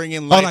 Lupita, for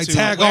bringing light to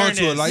tag on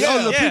to it. Like,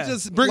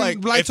 Lupita's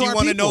bringing light if to our you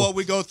want to people. know what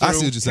we go through, I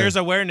see what you're saying. Here's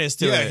awareness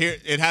to it. Here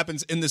it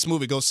happens in this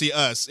movie. Go see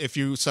us. If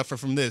you suffer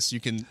from this, you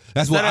can.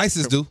 That's what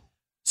ISIS do.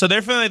 So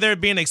they're feeling like they're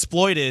being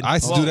exploited.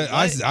 ISIS do that.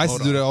 ISIS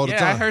do that all the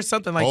time. Yeah, I heard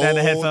something like that in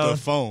the Hold headphones.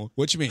 the phone.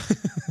 What you mean?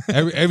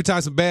 Every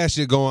time some bad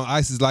shit go on,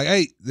 ISIS is like,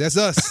 hey, that's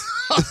us.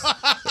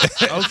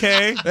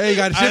 Okay. They ain't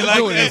got shit I like to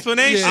do with the it.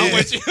 explanation. I'm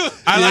with you.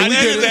 I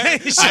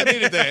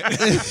needed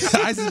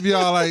that. ISIS be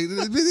all like,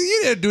 you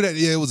didn't do that.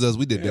 Yeah, it was us.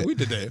 We did that. We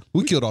did that.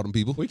 We killed all them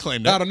people. We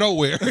claimed that. Out of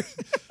nowhere.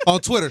 On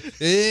Twitter.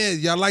 Yeah,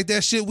 y'all like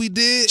that shit we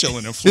did?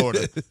 Chilling in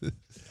Florida.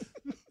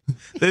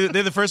 They're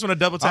the first one to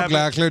double tap. I'm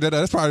glad I cleared that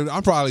up.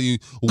 I'm probably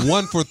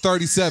 1 for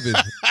 37.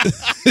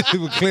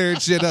 We're clearing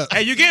shit up.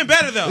 Hey, you're getting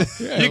better though.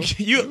 Yeah,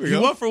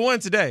 you 1 for 1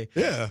 today.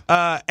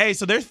 Yeah. Hey,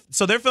 so they're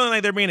feeling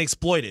like they're being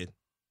exploited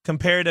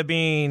compared to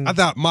being. I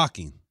thought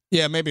mocking.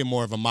 Yeah, maybe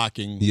more of a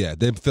mocking. Yeah,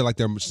 they feel like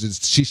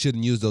she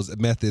shouldn't use those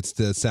methods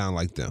to sound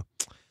like them.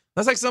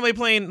 That's like somebody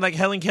playing like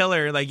Helen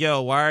Keller. Like,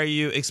 yo, why are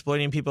you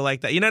exploiting people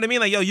like that? You know what I mean?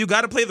 Like, yo, you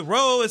got to play the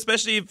role,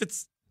 especially if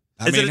it's.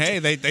 They is talk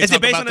it based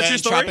about on a that true in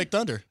story? Tropic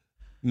Thunder.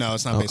 No,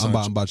 it's not based on.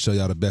 I'm about to show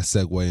y'all the best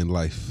segue in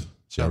life.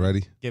 Y'all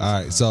ready? Give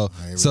All me right. some.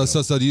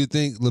 So do you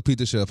think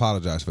Lupita should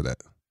apologize for that?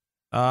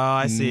 Oh,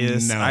 I see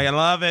this. No. I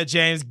love it,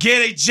 James.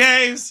 Get it,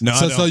 James. No,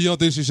 So you don't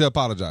think she should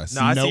apologize?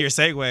 No, I see your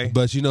segue.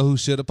 But you know who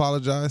should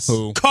apologize?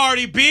 Who?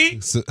 Cardi B.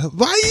 So,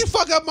 why you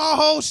fuck up my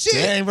whole shit?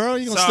 Dang, bro,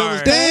 you gonna Sorry.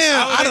 steal this?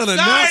 Damn, I done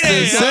announced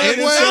this I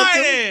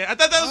segue. thought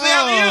that was the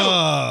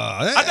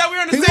alley-oop. I thought we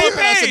were on the same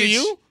page.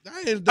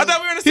 I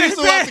thought we were on the same He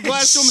still off the page.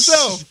 glass to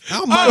himself.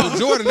 I'm Michael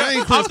Jordan. I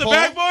ain't Chris Off the Paul.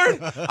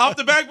 backboard? Off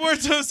the backboard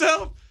to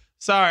himself?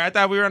 Sorry, I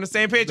thought we were on the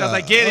same page. I was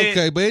like, get it.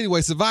 Okay, but anyway,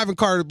 surviving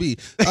Cardi B.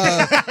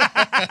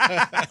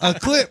 A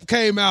clip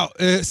came out.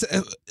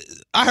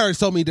 I heard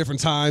so many different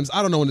times.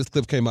 I don't know when this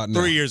clip came out now.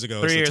 3 years ago.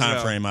 3 is years the time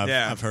ago. frame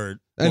Yeah. I've heard.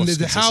 And most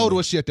how old consistently.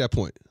 was she at that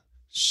point?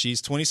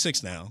 She's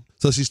 26 now.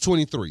 So she's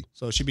 23.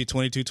 So she'd be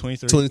 22,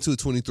 23. 22,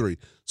 23.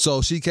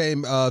 So she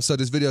came, so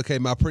this video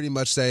came out pretty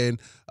much saying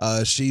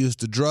she used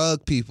to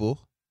drug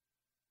people,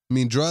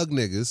 drug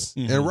niggas,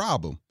 and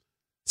rob them.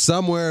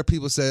 Somewhere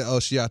people say, oh,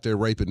 she out there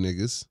raping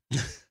niggas.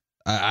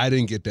 I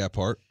didn't get that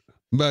part.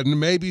 But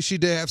maybe she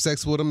did have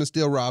sex with them and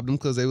still robbed them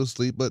because they was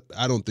asleep, but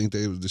I don't think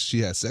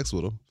she had sex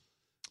with them.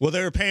 Well,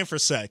 they were paying for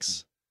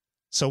sex.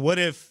 So what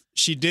if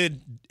she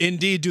did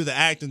indeed do the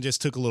act and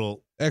just took a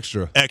little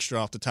Extra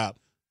off the top?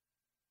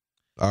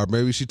 Or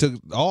maybe she took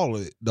all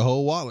of it, the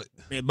whole wallet.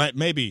 It might,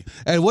 maybe.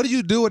 And what do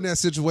you do in that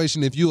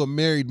situation if you a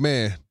married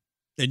man?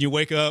 And you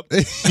wake up you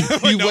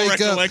with no wake up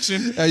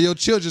recollection. and your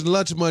children's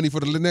lunch money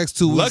for the next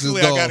 2 weeks Luckily,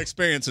 is I gone. got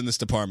experience in this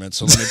department,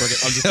 so let me bring it.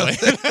 I'm just playing.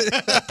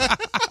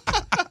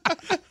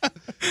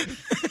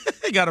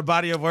 He got a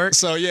body of work.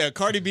 So yeah,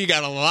 Cardi B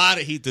got a lot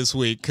of heat this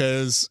week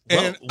because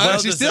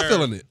she's still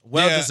feeling it.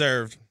 Well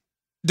deserved.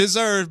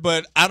 Deserved,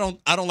 but I don't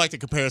like the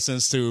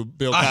comparisons to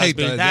Bill Cosby. I hate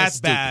that. That's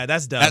bad.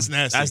 That's dumb. That's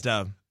nasty. That's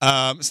dumb.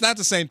 It's not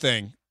the same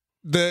thing.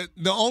 The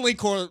only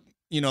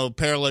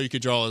parallel you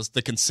could draw is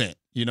the consent.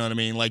 You know what I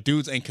mean? Like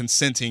dudes ain't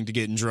consenting to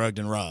getting drugged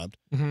and robbed,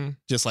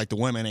 just like the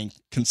women ain't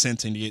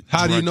consenting to get.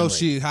 How do you drugged know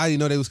and raped. How do you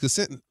know they was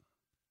consenting?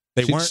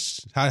 They weren't.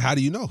 How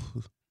do you know?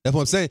 That's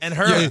what I'm saying.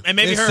 And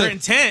maybe her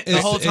intent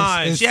the whole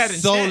time. She had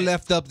It's intent. so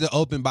left up to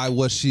open by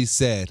what she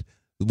said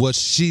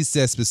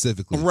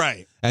specifically.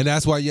 Right. And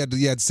that's why you had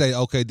to say,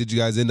 okay, did you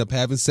guys end up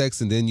having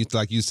sex? And then you,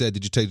 like you said,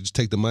 did you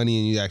take the money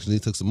and you actually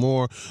took some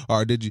more,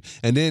 or did you?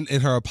 And then in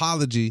her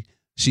apology,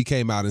 she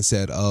came out and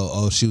said,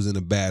 oh, she was in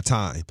a bad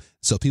time.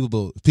 So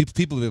people have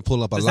been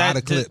pulling up a lot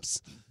of clips.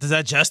 Does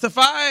that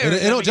justify?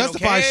 It don't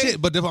justify shit,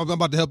 but I'm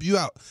about to help you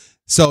out.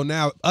 So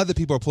now other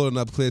people are pulling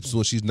up clips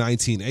when she's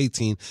 19,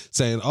 18,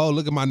 saying, oh,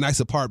 look at my nice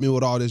apartment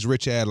with all this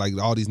rich ad, like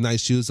all these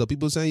nice shoes. So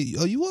people are saying,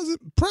 oh, you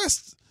wasn't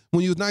pressed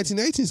when you was 19,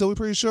 18, so we're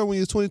pretty sure when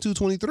you was 22,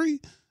 23,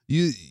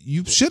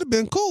 you should have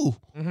been cool.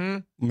 Mm-hmm.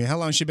 I mean, how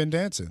long she been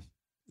dancing?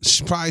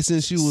 Probably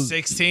since she was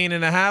 16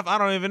 and a half. I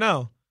don't even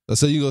know.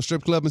 So you go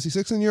strip club and see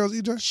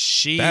 16-year-olds, EJ?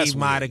 She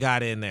might have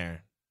got in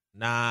there.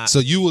 Nah. So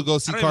you would go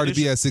see I don't Cardi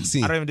even do B at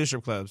 16? I don't even do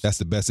strip clubs. That's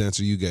the best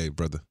answer you gave,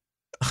 brother.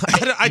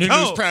 I Nunu's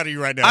don't. proud of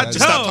you right now. I Just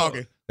don't. stop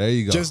talking. There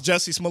you go. Just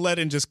Jussie Smollett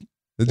and just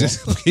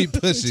keep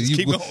pushing. Just You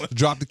keep going.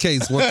 drop the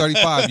case.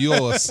 135,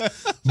 yours.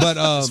 But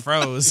It's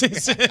froze.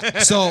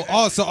 so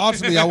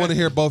ultimately, I want to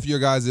hear both of your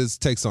guys'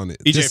 takes on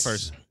it. EJ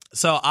first.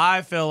 So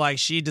I feel like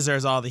she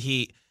deserves all the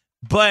heat.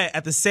 But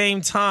at the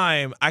same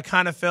time, I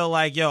kind of feel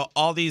like,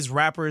 all these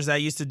rappers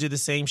that used to do the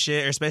same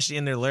shit, especially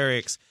in their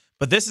lyrics.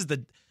 But this is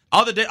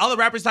all the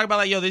rappers talk about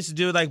like, they used to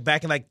do it like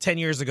back in like 10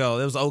 years ago.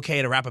 It was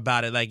okay to rap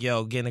about it. Like,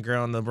 getting a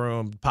girl in the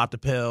room, pop the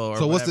pill or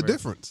So what's the whatever.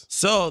 difference?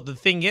 So the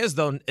thing is,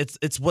 though,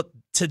 it's what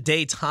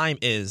today time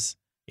is.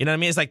 You know what I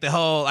mean? It's like the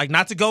whole, like,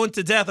 not to go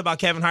into depth about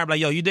Kevin Hart, but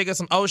like, you digging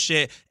some old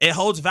shit. It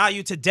holds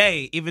value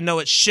today, even though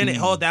it shouldn't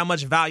hold that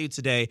much value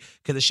today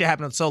because the shit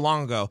happened so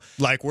long ago.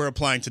 Like we're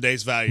applying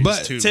today's values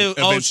to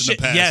events in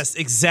the past. Yes,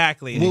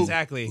 exactly.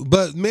 Exactly.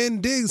 But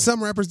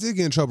some rappers did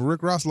get in trouble.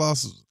 Rick Ross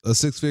lost a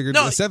 7-figure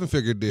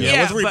deal.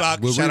 Yeah, with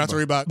Reebok. Shout out to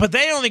Reebok. But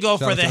they only go Shout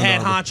for out the to head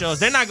Under Armour. honchos.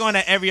 They're not going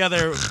to every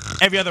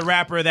other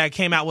rapper that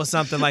came out with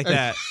something like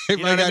that. You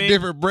know Everybody what I got mean?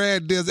 different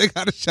brand deals. They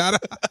got a shout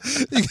out.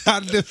 You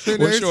got different.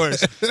 What's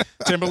yours?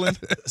 Timberland?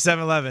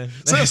 7-Eleven.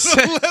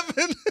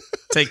 7-Eleven.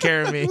 Take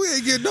care of me. We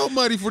ain't getting no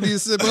money for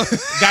these. Got you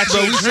But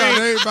a we shout drink.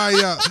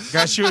 everybody out.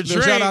 Got you a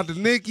drink. Shout out to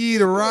Nicki,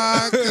 The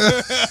Rock,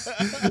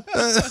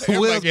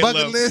 Will's get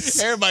Bucket love.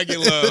 List Everybody get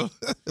love.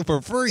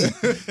 for free.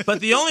 But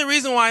the only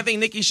reason why I think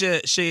Nicki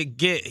should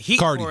get heat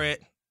Cardi. for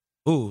it.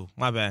 Ooh,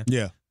 my bad.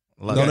 Yeah.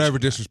 Don't ever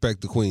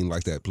disrespect the queen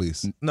like that,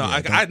 please. No,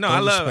 Yeah, I don't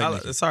love.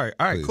 disrespect Nicki. Sorry.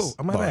 All right, Please.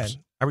 cool. My Bars.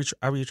 bad.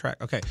 I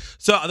retract. Okay.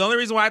 So the only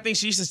reason why I think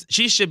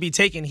she should be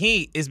taking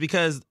heat is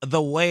because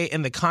the way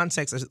in the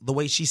context of the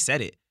way she said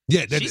it.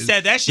 Yeah, She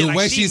said that shit the like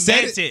way she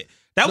said meant it.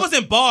 That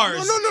wasn't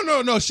bars.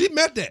 No. She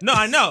meant that. No,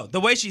 I know.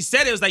 The way she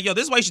said it was like,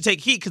 this is why you should take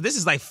heat because this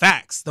is like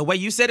facts. The way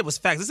you said it was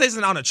facts. This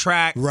isn't on a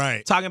track.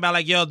 Right. Talking about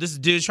like, this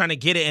dude's trying to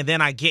get it and then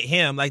I get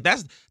him. Like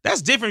that's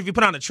different if you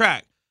put it on a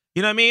track.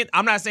 You know what I mean?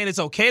 I'm not saying it's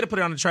okay to put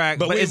it on the track,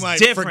 but we it's might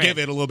different. forgive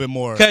it a little bit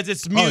more. Because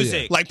it's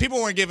music. Like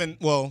people weren't giving,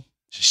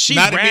 She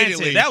not ranted.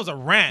 immediately. That was a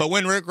rant. But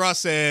when Rick Ross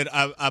said,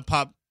 I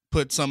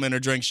put something in her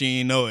drink, she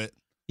didn't know it.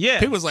 Yeah.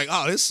 People was like,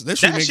 oh, this that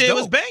remix shit dope.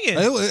 was banging.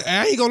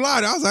 I ain't gonna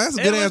lie. I was like, that's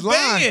a good ass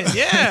line. Banging.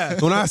 Yeah.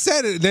 When I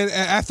said it, then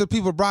after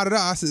people brought it up,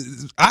 I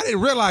said, I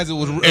didn't realize it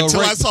was Until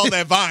rape. I saw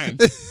that Vine.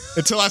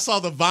 Until I saw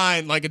the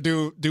Vine, like a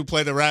dude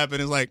play the rap,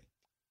 and it's like,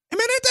 hey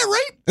man, ain't that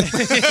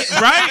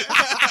rape? Right?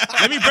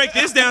 Let me break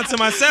this down to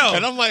myself.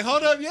 And I'm like,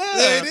 hold up, yeah.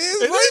 It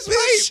is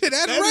rape.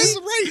 That's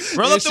rape.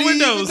 Roll And up the she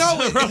windows. even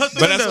know it. Roll up the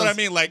But that's what windows. I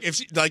mean. Like if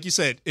she, like you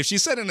said, if she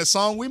said in a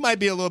song, we might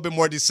be a little bit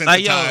more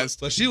desensitized.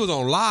 But she was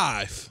on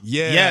live.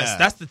 Yeah. Yes,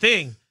 that's the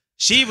thing.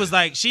 She was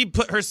like, she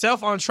put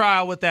herself on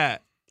trial with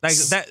that. Like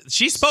that,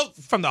 she spoke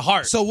from the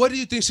heart. So what do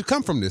you think should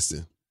come from this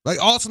then? Like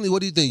ultimately,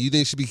 what do you think? You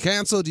think she should be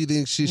canceled? Do you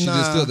think she should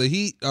just feel the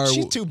heat? Or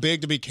She's too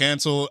big to be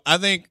canceled. I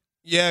think,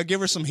 give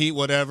her some heat,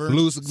 whatever.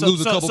 lose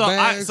a couple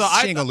bags?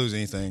 She ain't gonna lose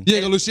anything. She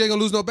ain't gonna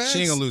lose no bags.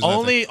 She ain't gonna lose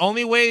nothing.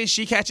 Only way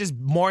she catches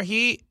more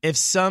heat if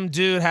some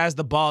dude has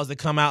the balls to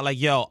come out like,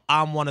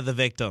 I'm one of the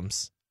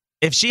victims.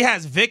 If she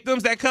has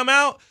victims that come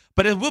out,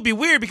 but it will be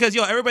weird because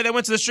everybody that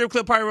went to the strip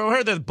club party with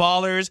her, they're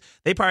ballers.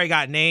 They probably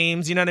got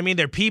names. You know what I mean?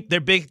 They're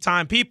big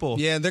time people.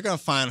 Yeah, they're gonna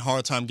find a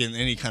hard time getting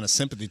any kind of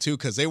sympathy too,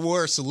 because they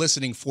were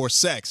soliciting for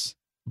sex.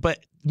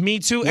 But Me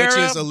Too Which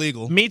era, is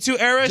illegal. Me Too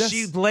era,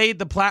 she laid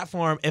the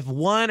platform. If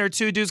one or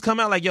two dudes come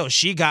out like,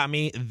 she got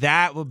me,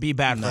 that would be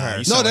bad for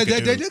her. No, they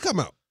did come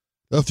out.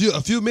 A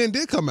few men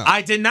did come out.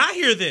 I did not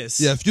hear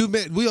this. Yeah, a few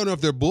men. We don't know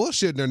if they're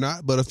bullshitting or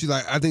not, but I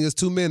think it's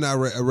 2 men. I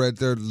read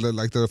their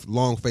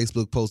long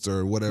Facebook post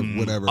or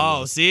whatever.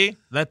 Oh, see,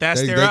 let that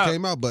they stir up.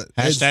 came out, but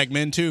Hashtag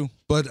men too.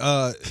 But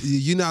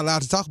you're not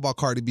allowed to talk about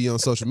Cardi B on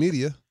social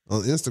media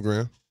on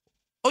Instagram.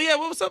 Oh yeah,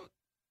 what was up?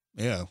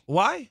 Yeah,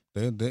 why?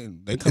 They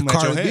come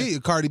at your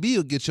head. Cardi B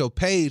will get your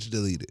page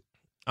deleted.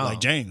 Like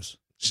James.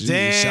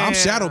 I'm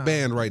shadow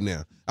banned right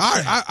now.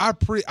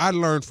 I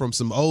learned from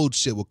some old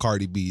shit with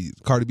Cardi B.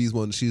 Cardi B's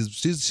one.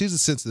 She's a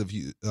sensitive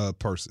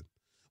person,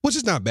 which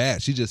is not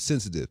bad. She's just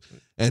sensitive,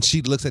 and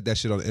she looks at that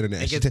shit on the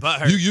internet. It gets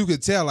butthurt. You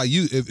could tell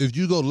if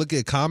you go look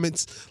at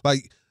comments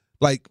like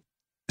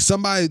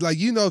somebody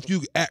if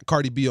you at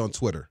Cardi B on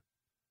Twitter,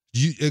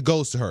 it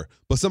goes to her,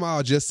 but somehow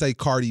I'll just say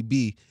Cardi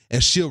B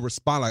and she'll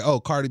respond like,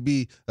 "Oh, Cardi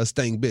B, a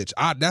stank bitch."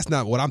 That's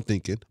not what I'm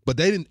thinking. But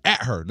they didn't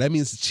at her. That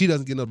means she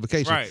doesn't get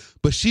notification. Right.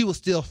 But she will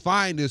still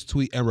find this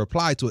tweet and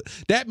reply to it.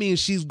 That means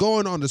she's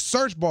going on the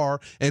search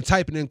bar and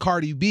typing in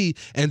Cardi B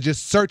and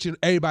just searching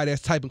everybody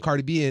that's typing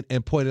Cardi B in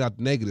and pointing out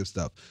the negative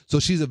stuff. So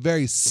she's a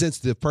very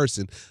sensitive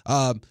person.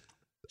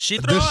 She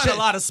throws out a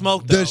lot of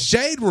smoke though. The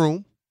Shade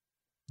Room.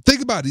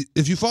 Think about it.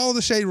 If you follow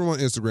the Shade Room on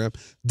Instagram,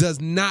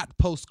 does not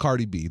post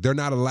Cardi B. They're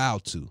not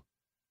allowed to.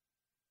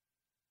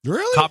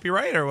 Really?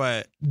 Copyright or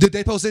what? Did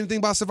they post anything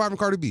about surviving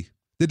Cardi B?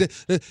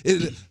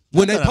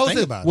 When they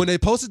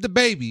posted the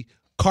baby,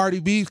 Cardi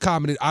B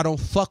commented, "I don't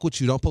fuck with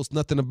you. Don't post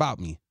nothing about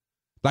me."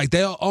 Like,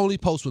 they'll only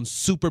post when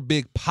super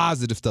big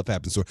positive stuff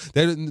happens to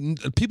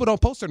her. People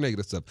don't post their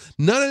negative stuff.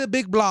 None of the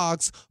big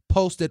blogs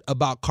posted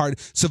about Cardi.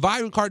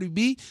 Surviving Cardi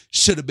B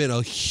should have been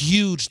a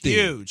huge thing.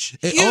 Huge.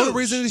 The only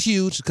reason it's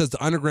huge is because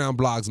the underground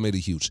blogs made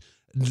it huge.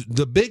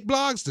 The big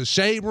blogs, the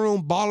Shade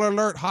Room, Baller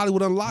Alert,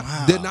 Hollywood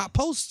Unlocked, did not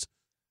post.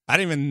 I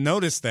didn't even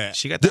notice that.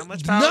 She got that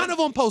much power? None of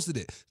them posted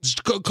it.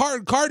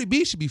 Cardi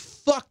B should be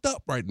fucked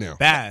up right now.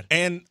 Bad.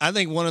 And I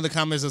think one of the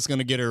comments that's going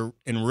to get her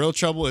in real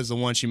trouble is the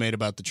one she made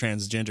about the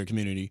transgender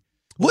community.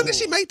 When did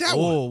she make that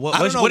one? What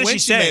did she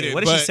say?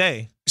 What did she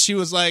say? She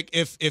was like,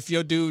 if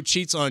your dude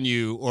cheats on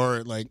you,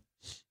 or like,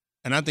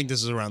 and I think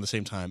this is around the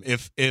same time,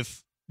 if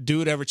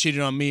dude ever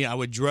cheated on me, I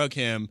would drug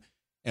him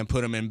and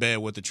put him in bed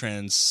with the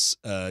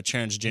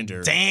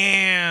transgender.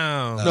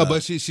 Damn. No,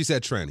 but she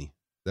said tranny.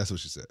 That's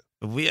what she said.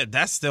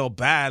 That's still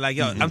bad. Like,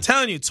 yo, I'm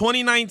telling you,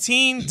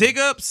 2019 dig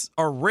ups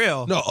are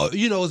real. No,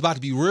 you know it's about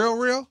to be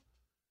real?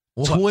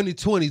 What?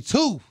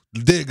 2022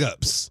 dig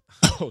ups.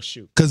 Oh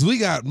shoot! Because we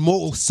got we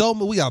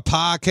got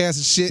podcasts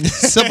and shit.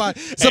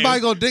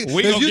 Somebody gonna dig.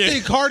 If you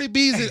think Cardi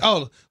B's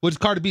what's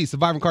Cardi B?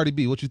 Surviving Cardi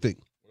B. What you think?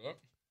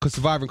 Because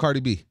Surviving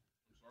Cardi B.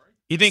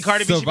 You think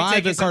Cardi B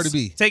should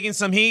be taking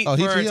some heat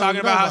for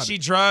talking about how she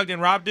drugged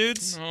and robbed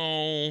dudes?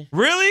 No.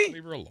 Really?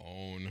 Leave her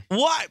alone.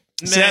 What?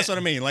 See, that's what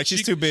I mean. Like,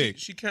 she's too big.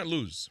 She can't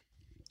lose.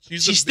 She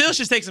still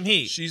should take some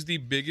heat. She's the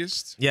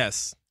biggest.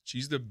 Yes.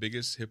 She's the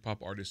biggest hip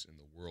hop artist in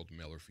the world,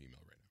 male or female,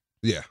 right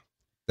now. Yeah,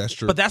 that's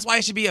true. But that's why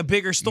it should be a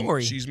bigger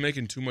story. She's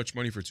making too much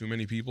money for too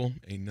many people.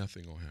 Ain't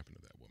nothing gonna happen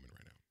to that woman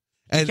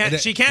right now. And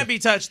she can't be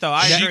touched, though.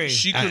 I agree.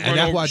 She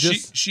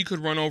could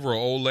run over an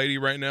old lady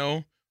right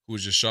now who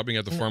was just shopping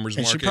at the farmer's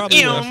market. She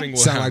probably nothing will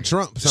sound happen. like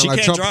Trump. She Sound like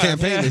can't Trump drive.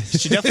 campaigning. Yeah.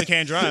 She definitely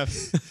can't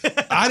drive.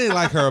 I didn't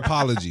like her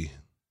apology.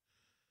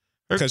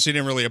 Because she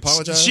didn't really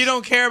apologize? She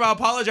don't care about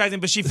apologizing,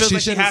 but she feels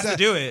like she has to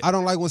do it. I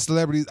don't like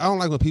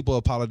when people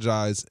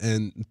apologize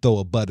and throw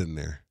a butt in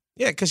there.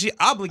 Yeah, because she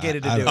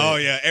obligated to do it. Oh,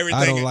 yeah.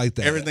 Everything. I don't like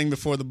that. Everything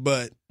before the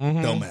butt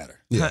don't matter.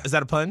 Yeah. Is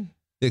that a pun?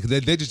 Yeah,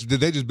 because they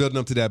just building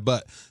up to that.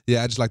 But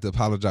yeah, I just like to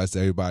apologize to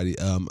everybody.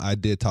 I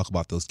did talk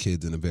about those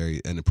kids in a very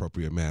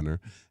inappropriate manner,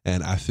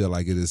 and I feel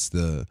like it is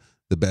the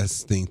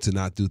best thing to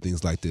not do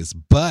things like this.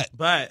 But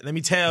let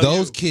me tell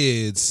those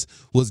kids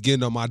was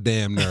getting on my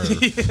damn nerve.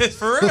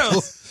 For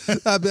real.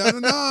 I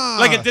mean, nah.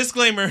 Like a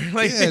disclaimer.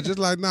 Yeah, just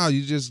like, no,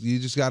 you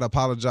just gotta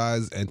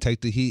apologize and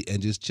take the heat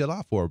and just chill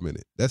out for a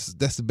minute. That's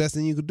the best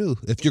thing you could do.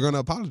 If you're gonna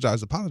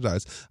apologize.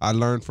 I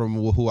learned from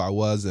who I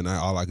was, and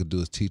all I could do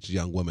is teach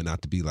young women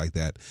not to be like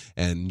that.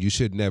 And you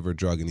should never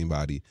drug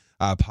anybody.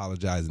 I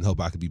apologize and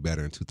hope I could be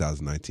better in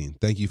 2019.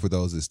 Thank you for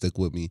those that stick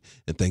with me,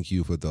 and thank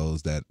you for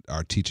those that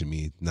are teaching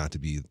me not to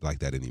be like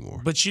that anymore.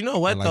 But you know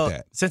what, like though?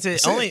 that. Since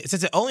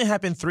it only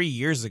happened 3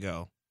 years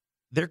ago,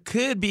 there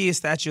could be a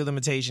statute of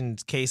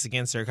limitations case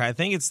against her. I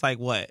think it's like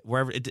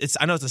wherever it's.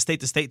 I know it's a state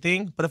to state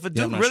thing, but if a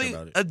dude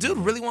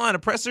really wanted to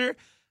press her,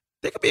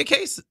 there could be a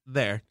case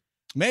there.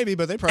 Maybe,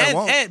 but they probably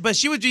won't. But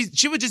she would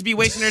just be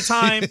wasting her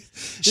time.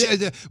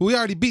 Yeah, we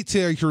already beat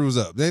Terry Crews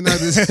up. They not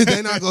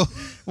go.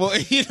 Well,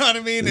 you know what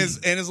I mean?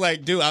 It's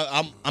like, dude,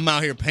 I'm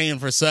out here paying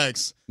for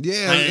sex.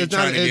 Yeah,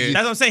 that's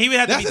what I'm saying. He would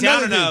have to be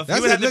down enough. He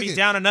would have to be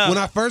down enough.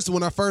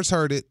 When I first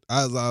heard it,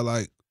 I was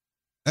like,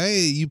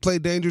 hey, you play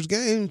dangerous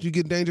games, you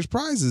get dangerous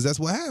prizes. That's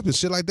what happens.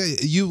 Shit like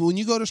that. When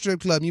you go to a strip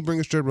club and you bring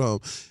a stripper home,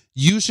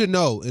 you should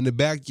know in the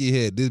back of your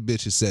head, this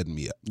bitch is setting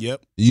me up.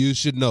 Yep. You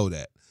should know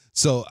that.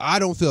 So I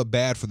don't feel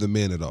bad for the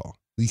men at all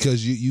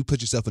because you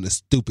put yourself in a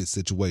stupid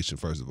situation,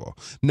 first of all.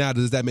 Now,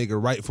 does that make it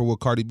right for what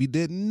Cardi B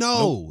did?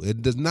 No,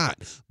 It does not.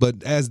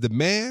 But as the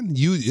man,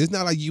 it's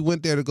not like you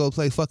went there to go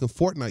play fucking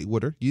Fortnite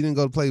with her. You didn't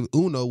go to play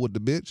Uno with the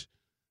bitch.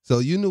 So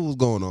you knew what was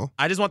going on.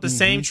 I just want the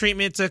same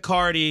treatment to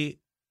Cardi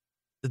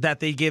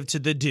that they give to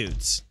the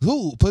dudes.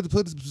 Who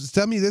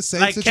tell me this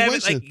same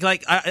situation?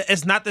 Kevin,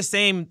 it's not the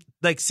same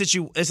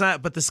it's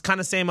not, but this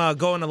kind of same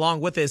going along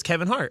with it is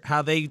Kevin Hart.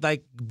 How they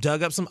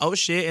dug up some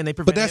shit and they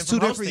prevented him from two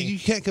different. hosting. You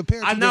can't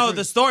compare. I know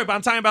the story, but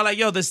I'm talking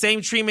about the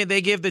same treatment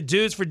they give the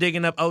dudes for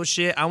digging up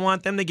shit. I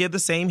want them to give the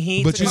same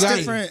heat. But you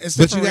got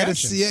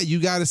reactions. you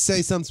got to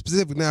say something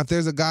specific. Now, if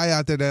there's a guy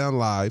out there that on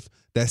live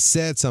that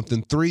said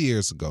something 3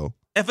 years ago,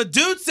 if a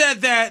dude said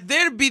that,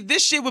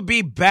 this shit would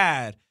be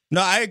bad.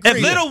 No, I agree.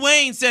 If Lil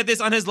Wayne said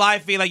this on his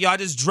live feed, yo, I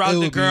just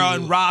drugged the girl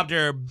and robbed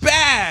her,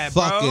 bad,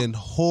 bro. Fucking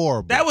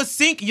horrible. That would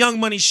sink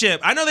Young Money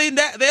ship. I know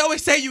they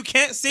always say you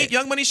can't sink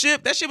Young Money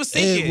ship. That shit was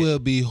sinking. It will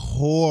be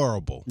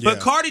horrible. But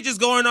Cardi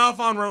just going off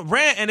on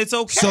rant and it's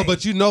okay. So,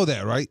 but you know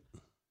that, right?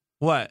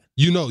 What?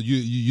 You know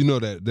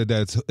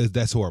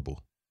that's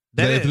horrible.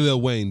 That if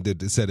Lil Wayne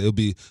said it would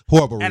be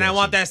horrible. And reaction. I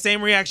want that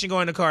same reaction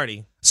going to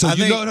Cardi. So but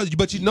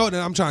you know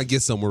that I'm trying to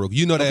get somewhere.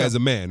 You know that as a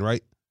man,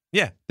 right?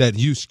 Yeah. That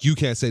you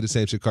can't say the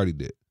same shit Cardi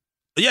did.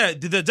 Yeah,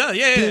 but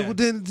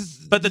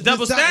the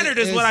double standard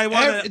is what I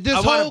want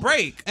to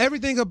break.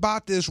 Everything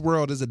about this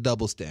world is a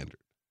double standard.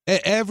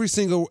 Every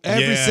single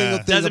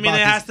thing doesn't mean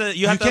it has to.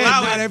 You have to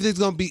allow it. Not everything's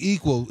gonna be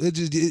equal.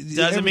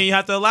 Doesn't mean you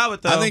have to allow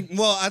it though.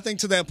 I think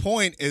to that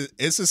point,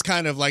 this is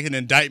kind of like an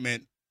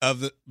indictment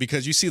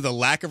because you see the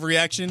lack of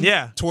reaction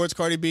towards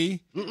Cardi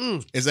B.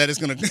 Is that it's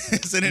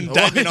an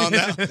indictment on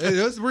that?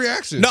 It's a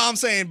reaction. No, I'm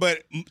saying,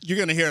 but you're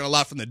gonna hear it a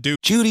lot from the dude.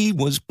 Judy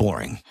was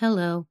boring.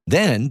 Hello.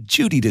 Then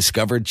Judy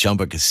discovered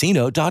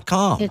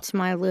ChumbaCasino.com. It's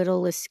my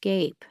little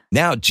escape.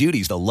 Now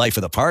Judy's the life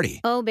of the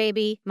party. Oh,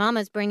 baby,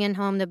 mama's bringing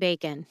home the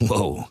bacon.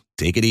 Whoa,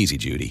 take it easy,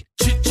 Judy.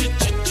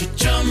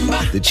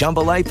 The Chumba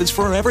life is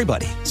for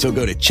everybody. So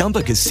go to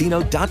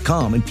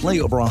ChumbaCasino.com and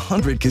play over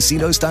 100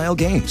 casino-style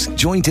games.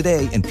 Join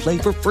today and play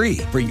for free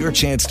for your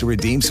chance to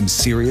redeem some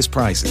serious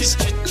prizes.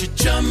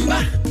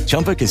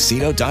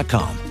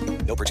 ChumbaCasino.com.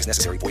 No purchase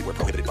necessary. Void where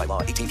prohibited by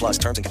law. 18+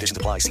 terms and conditions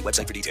apply. See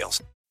website for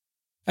details.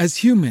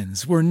 As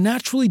humans, we're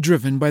naturally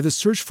driven by the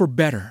search for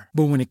better.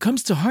 But when it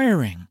comes to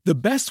hiring, the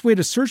best way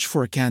to search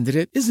for a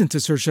candidate isn't to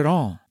search at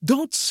all.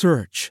 Don't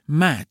search,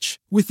 match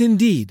with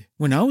Indeed.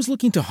 When I was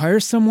looking to hire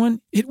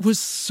someone, it was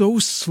so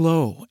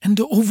slow and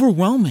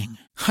overwhelming.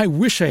 I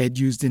wish I had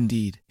used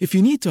Indeed. If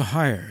you need to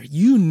hire,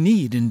 you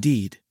need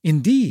Indeed.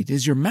 Indeed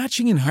is your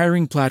matching and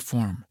hiring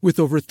platform with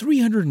over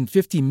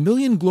 350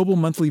 million global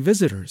monthly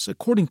visitors,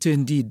 according to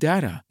Indeed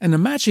data, and a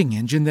matching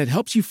engine that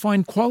helps you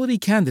find quality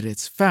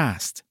candidates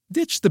fast.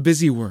 Ditch the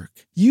busy work.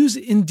 Use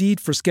Indeed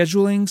for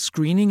scheduling,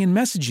 screening, and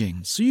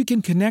messaging so you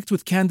can connect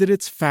with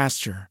candidates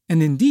faster.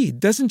 And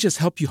Indeed doesn't just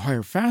help you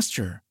hire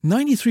faster.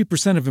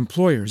 93% of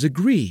employers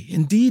agree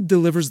Indeed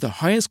delivers the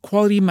highest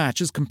quality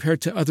matches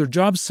compared to other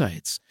job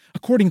sites,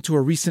 according to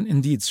a recent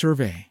Indeed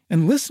survey.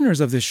 And listeners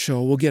of this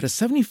show will get a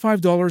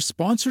 $75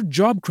 sponsored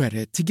job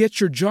credit to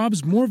get your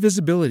jobs more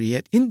visibility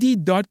at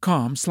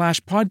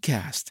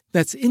Indeed.com/podcast.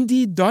 That's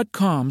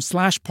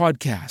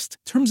Indeed.com/podcast.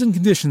 Terms and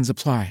conditions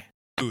apply.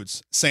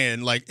 Dudes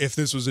saying like, if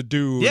this was a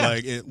dude,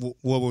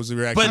 what was the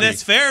reaction? But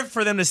that's fair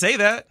for them to say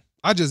that.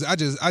 I just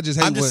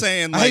hate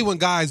saying, I hate when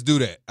guys do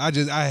that.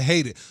 I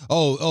hate it.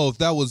 Oh, if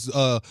that was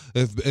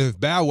if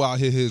Bow Wow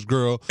hit his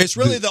girl, it's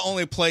really the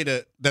only play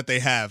that they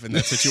have in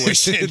that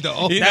situation.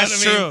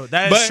 That's true.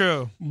 That is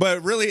true.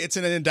 But really, it's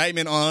an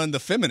indictment on the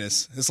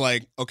feminists. It's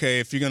like, okay,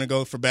 if you're gonna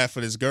go for bat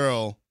for this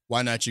girl, why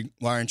aren't you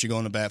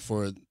going to bat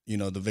for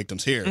the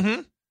victims here?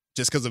 Mm-hmm.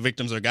 Just because the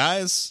victims are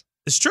guys?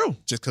 It's true.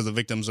 Just because the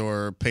victims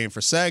are paying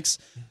for sex,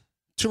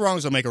 two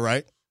wrongs don't make it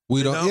right.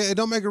 We don't. Yeah, it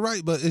don't make it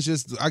right, but it's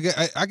just. I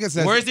guess.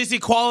 That's, where's this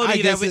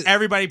equality that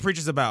everybody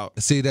preaches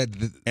about? See that,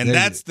 and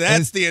that's the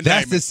indictment.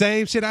 That's the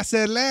same shit I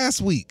said last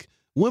week.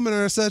 Women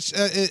are such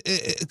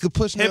could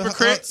push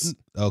hypocrites.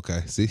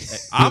 Okay, see,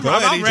 I'm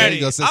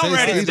ready. I'm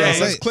ready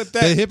today. Let's clip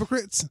that. They're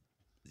hypocrites.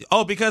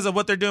 Oh, because of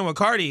what they're doing with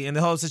Cardi and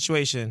the whole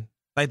situation.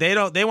 Like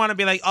they want to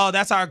be like, oh,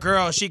 that's our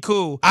girl, she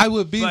cool. I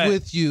would be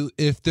with you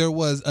if there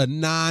was a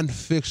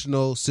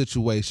non-fictional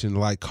situation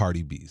like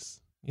Cardi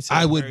B's.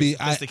 I would be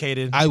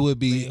sophisticated. I would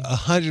be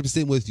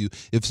 100% with you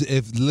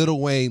if Lil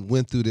Wayne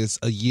went through this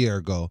a year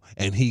ago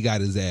and he got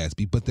his ass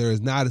beat. But there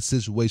is not a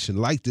situation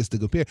like this to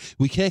compare.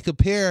 We can't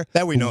compare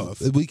that we know of.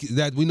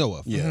 That we know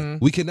of. Yeah,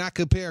 we cannot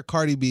compare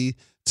Cardi B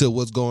to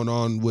what's going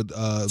on with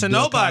to Bill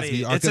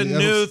nobody. Cosby. It's a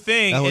new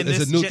thing in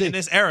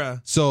this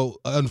era. So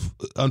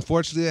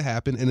unfortunately, it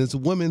happened, and it's a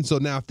woman. So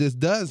now, if this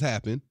does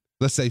happen,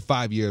 let's say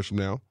 5 years from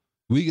now,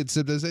 we could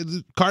sit there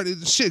and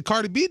say,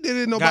 Cardi B did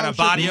it. Nobody got a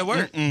body of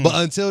work. But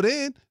until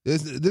then,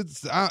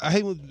 I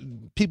hate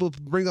when people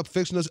bring up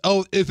fictional.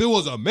 Oh, if it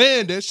was a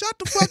man, then shut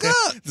the fuck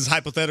up. This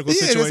hypothetical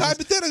situation. Yeah, this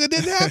hypothetical. It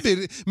didn't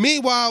happen.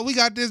 Meanwhile, we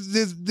got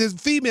this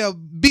female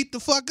beat the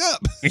fuck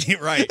up.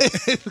 Right.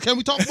 Can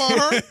we talk about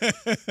her?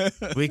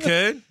 We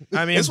could.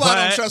 I mean, that's why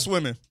I don't trust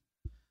women.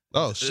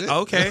 Oh shit.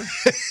 Okay.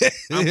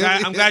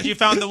 I'm glad you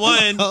found the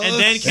one and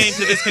then came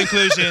to this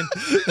conclusion.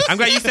 I'm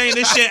glad you saying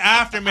this shit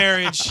after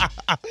marriage.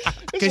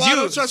 Because you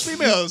don't trust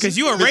females. Because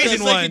you were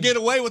raising one. They can get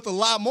away with a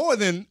lot more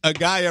than a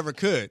guy ever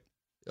could.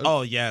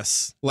 Oh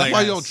yes. That's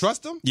why you don't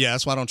trust them? Yeah,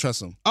 that's why I don't trust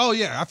them. Oh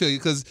yeah, I feel you.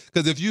 Because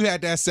if you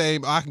had that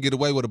same, I can get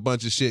away with a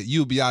bunch of shit,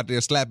 you'd be out there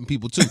slapping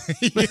people too.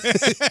 You'd be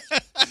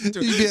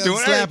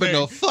slapping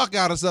the fuck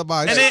out of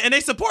somebody. And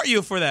they support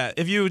you for that.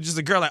 If you just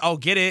a girl like, oh,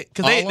 get it.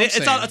 Because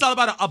it's all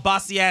about a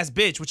bossy ass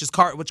bitch,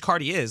 which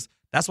Cardi is.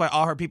 That's why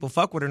all her people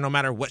fuck with her no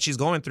matter what she's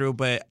going through.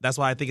 But that's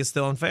why I think it's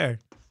still unfair.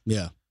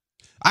 Yeah.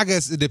 I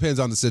guess it depends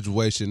on the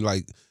situation,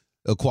 like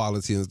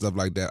equality and stuff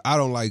like that. I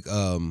don't like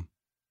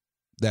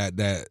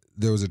that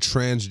there was a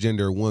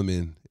transgender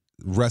woman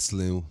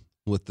wrestling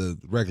with the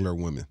regular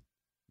women.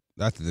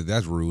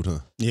 That's rude, huh?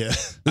 Yeah,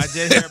 I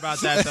did hear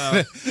about that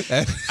though.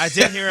 I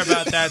did hear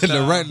about that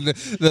though.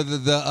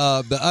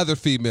 The other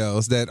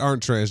females that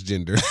aren't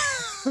transgender.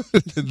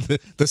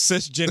 the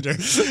cisgender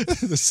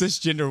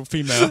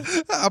female.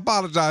 I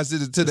apologize to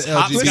the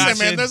LGBT. Listen,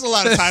 man, there's a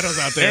lot of titles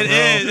out there,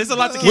 bro. There's a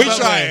lot to keep up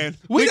trying.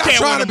 We're not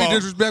trying to be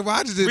disrespectful.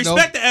 I just didn't know.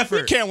 Respect the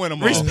effort. We can't win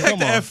them all. Respect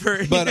the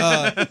effort. But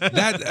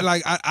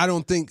I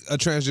don't think a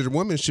transgender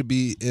woman should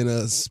be in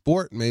a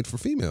sport made for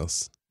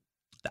females.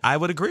 I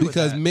would agree with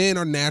that. Because men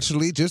are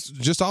naturally,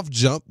 just off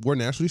jump, we're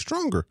naturally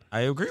stronger.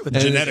 I agree with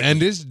that. Genetically.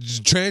 And this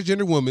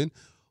transgender woman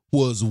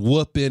was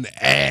whooping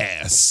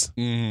ass.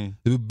 They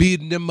were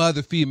beating them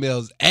other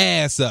females'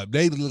 ass up.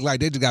 They look like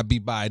they just got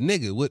beat by a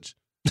nigga, which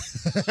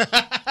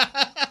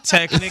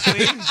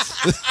technically,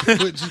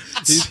 which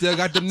he still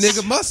got them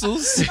nigga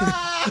muscles.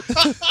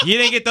 You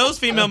didn't get those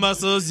female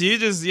muscles. You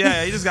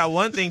just got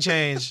one thing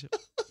changed.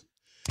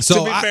 So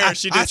to be fair,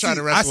 she did try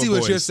to wrestle I see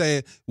with what you're boys.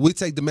 saying. We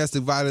take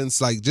domestic violence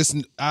like just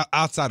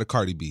outside of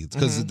Cardi B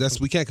because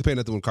we can't compare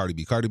nothing with Cardi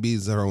B. Cardi B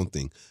is her own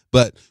thing,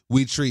 but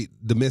we treat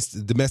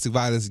domestic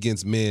violence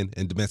against men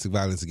and domestic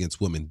violence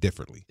against women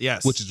differently.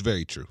 Yes, which is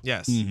very true.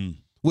 Yes,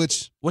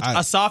 which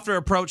a softer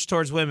approach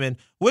towards women,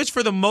 which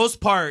for the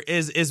most part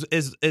is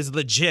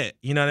legit.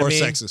 You know what I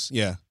mean? Or sexist.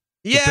 Yeah.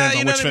 Yeah, Depends you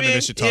on know which what I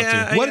feminist you mean?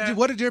 talk to.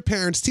 What did your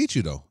parents teach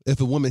you though? If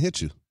a woman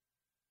hit you,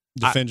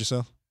 Defend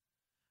yourself.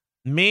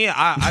 Me,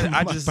 I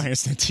My just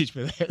parents didn't teach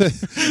me that.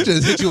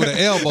 just hit you with an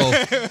elbow.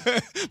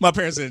 My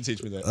parents didn't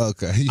teach me that.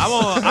 Okay, I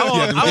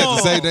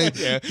won't. say they.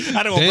 Yeah,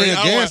 I don't Dan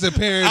want Garrison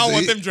parents. I don't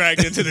want them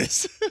dragged into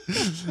this.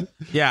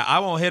 Yeah, I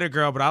won't hit a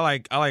girl, but I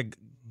like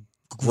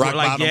Rock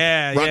like bottom.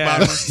 yeah, Rock yeah.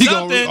 bottom. You gonna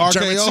Something.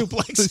 German RKO?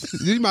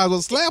 suplex. You might as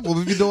well slap them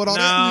if you're doing all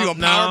that. You gonna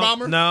power bomb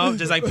her? No,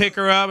 just like pick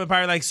her up and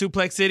probably like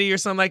suplex city or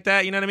something like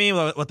that. You know what I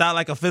mean? Without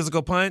like a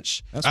physical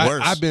punch. That's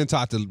worse. I've been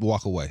taught to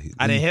walk away.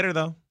 I didn't hit her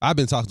though. I've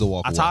been taught to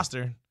walk I away. tossed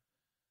her.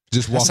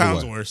 Just that walk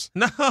sounds away. worse.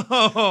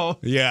 No.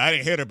 Yeah, I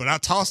didn't hit her, but I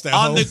tossed that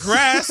On hoe. the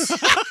grass.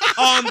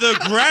 On the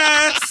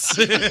grass.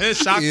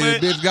 Chocolate. Yeah,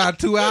 bitch got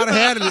 2 out of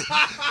had it.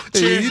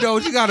 And you know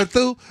what you got to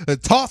do?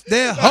 Toss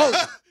that hoe.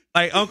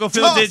 Like Uncle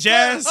Phil Toss did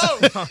jazz.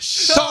 that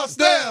Toss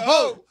that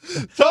hoe.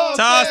 Toss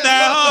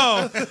that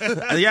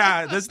hoe.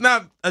 Yeah, that's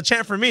not a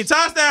chant for me.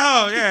 Toss that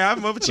hoe. Yeah,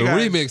 I'm over The you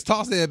guys. remix.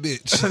 Toss that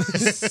bitch.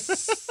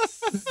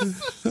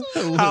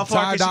 How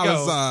far can she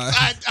go? $5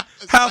 sign.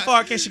 How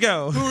far can she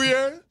go? Who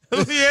yeah?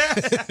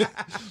 Yeah.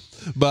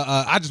 But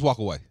I just walk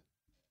away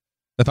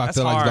if I That's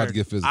feel like it's about hard. to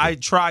get physical. I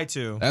try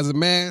to. As a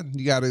man,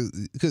 you gotta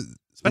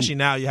Especially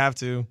now, you have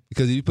to.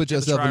 because if you put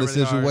yourself try in a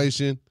really hard.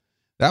 situation.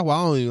 That's why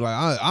I don't even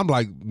like. I'm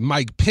like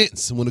Mike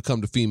Pence when it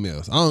comes to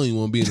females. I don't even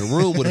want to be in a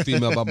room with a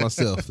female by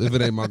myself if it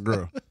ain't my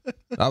girl.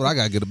 I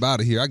gotta get up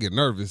out of here. I get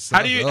nervous.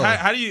 How do you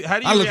I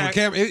look for react?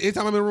 cameras.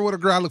 Anytime I'm in a room with a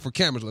girl, I look for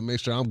cameras. Let me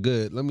make sure I'm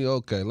good. Let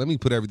me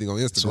put everything on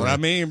Instagram. That's what I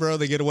mean, bro.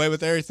 They get away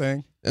with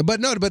everything.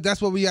 But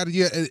that's what we got to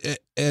do.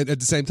 And at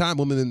the same time,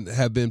 women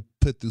have been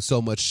put through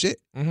so much shit.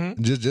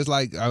 Mm-hmm. Just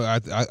like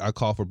I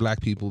call for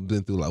black people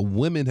been through. Like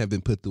women have been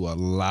put through a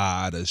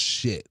lot of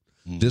shit.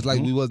 Just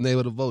like we wasn't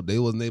able to vote, they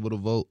wasn't able to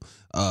vote.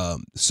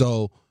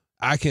 So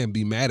I can't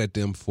be mad at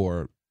them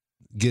for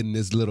getting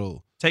this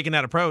little Taking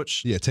that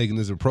approach. taking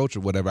this approach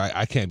or whatever.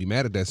 I can't be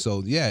mad at that.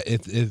 So yeah,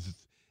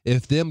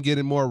 if them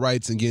getting more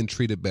rights and getting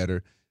treated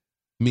better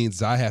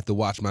means I have to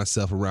watch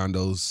myself around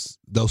those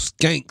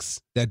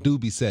skanks that do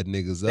be setting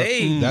niggas up.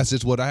 Hey. That's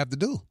just what I have to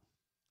do.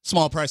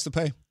 Small price to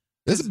pay.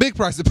 It's a big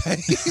price to pay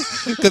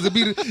because it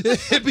be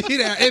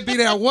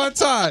that one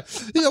time.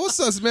 Yeah, what's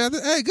up,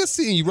 Samantha? Hey, good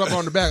seeing you. Rub her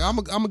on the back. I'm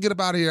gonna get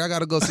up out of here. I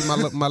gotta go see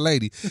my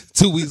lady.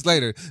 2 weeks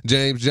later,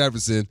 James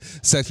Jefferson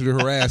sexually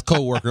harassed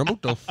coworker. I'm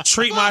what the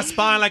Treat my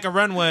spine like a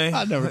runway.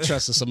 I never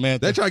trusted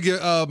Samantha. They try to get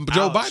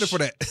Joe Biden for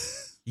that.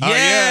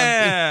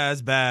 Yeah,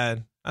 that's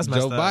bad. That's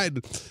messed Joe up.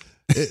 Biden.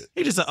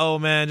 He just an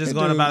old man just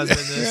going about his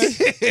business.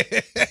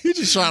 He's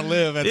just trying to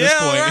live at this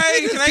point.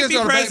 Right? Can I be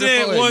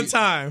president one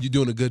time? You're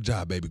doing a good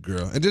job, baby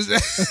girl. And just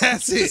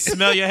that's it.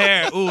 Smell your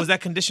hair. Ooh, is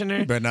that conditioner?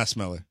 You better not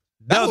smell it.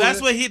 No,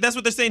 that's what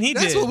they're saying he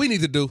did. That's what we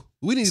need to do.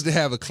 We need to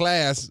have a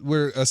class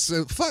where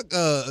fuck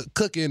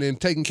cooking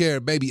and taking care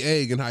of baby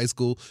egg in high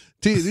school.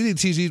 We need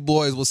to teach these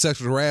boys what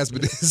sexual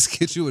harassment is.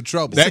 Get you in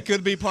trouble. That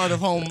could be part of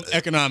home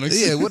economics.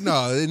 Yeah,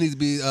 no, it needs to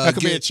be. That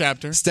could be a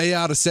chapter. Stay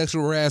out of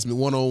sexual harassment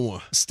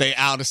 101. Stay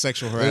out of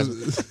sexual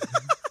harassment.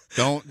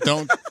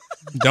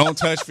 Don't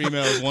touch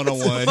females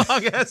 101.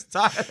 Long-ass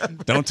time.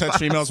 Don't touch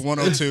females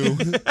 102.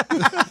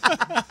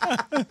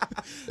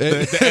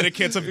 the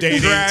etiquettes of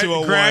dating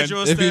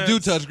 201. If you do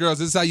touch girls,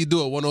 this is how you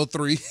do it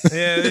 103.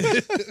 Yeah.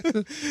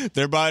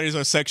 Their bodies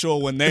are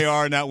sexual when they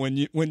are, not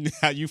when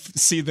how you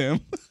see them.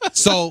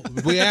 So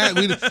we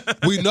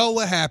know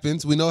what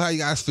happens. We know how you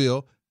guys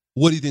feel.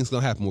 What do you think is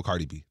going to happen with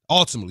Cardi B?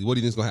 Ultimately, what do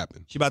you think is going to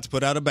happen? She about to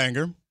put out a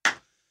banger.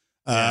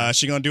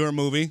 She gonna do her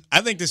movie.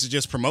 I think this is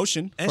just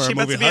promotion And for she her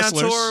about movie to be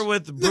Hustlers. on tour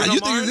with Bruno you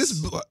Mars? think this?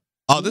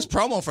 This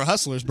promo for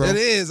Hustlers, bro. It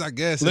is, I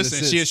guess.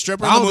 Listen, she a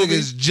stripper in I the don't movie. think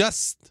it's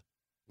just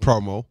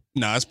promo.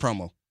 No, it's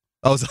promo.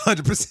 Oh, it's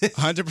 100%.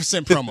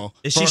 100% promo.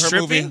 Is for she her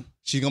stripping? movie.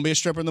 She's gonna be a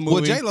stripper in the movie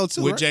With J-Lo,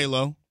 too, With right?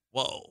 J-Lo.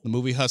 Whoa. The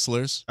movie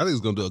Hustlers. I think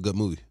it's going to do a good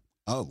movie.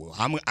 Oh,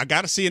 well, I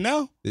gotta see it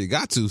now. You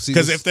got to see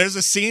Because this- if there's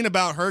a scene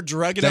about her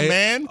drugging a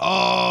man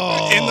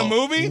Oh. in the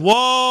movie,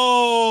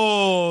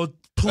 Whoa.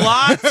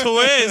 Plot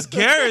twist,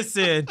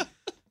 Garrison.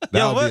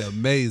 that would what? be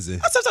amazing.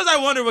 Sometimes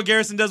I wonder what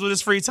Garrison does with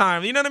his free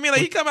time. You know what I mean?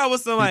 Like he come out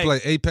with some He like play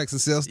Apex and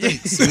sell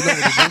steaks. You know what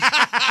he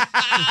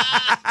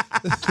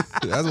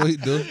do? That's what he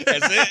do.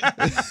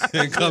 that's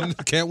it.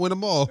 And can't win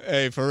them all.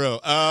 Hey, for real.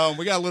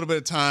 We got a little bit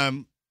of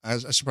time. I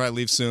should probably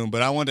leave soon,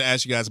 but I wanted to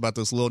ask you guys about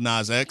this Lil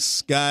Nas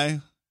X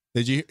guy.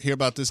 Did you hear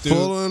about this dude?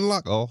 Pulling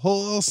like a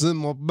horse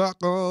in the back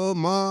of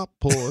my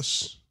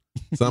Porsche.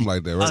 Something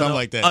like that, right? Something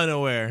like that.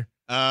 Unaware.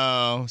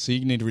 Oh, so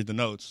you need to read the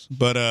notes.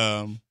 But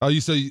you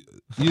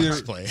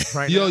just play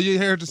right you now? you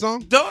heard the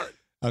song? Don't.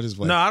 I'll just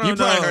play. No, I don't You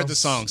probably know. heard the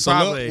song. So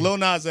Probably. Lil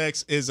Nas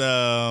X is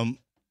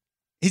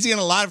he's getting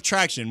a lot of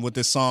traction with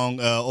this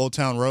song, Old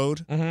Town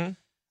Road. Mm-hmm.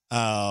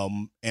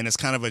 And it's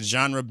kind of a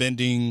genre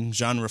bending,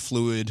 genre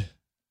fluid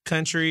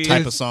Country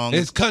type of song.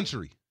 It's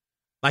country.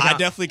 Like I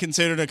definitely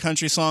consider it a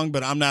country song,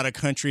 but I'm not a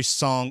country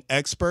song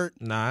expert.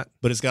 Not.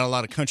 But it's got a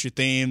lot of country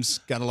themes,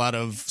 got a lot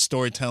of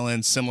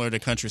storytelling similar to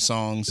country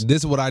songs. This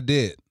is what I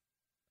did.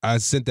 I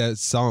sent that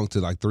song to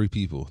like 3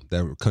 people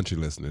that were country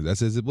listeners. I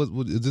said,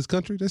 is this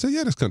country? They said,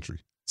 yeah, that's country.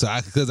 So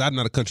because I'm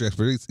not a country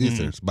expert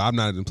either, but I'm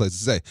not in a place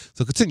to say.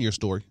 So continue your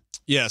story.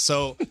 Yeah,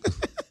 so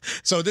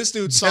this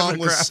dude's song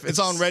it's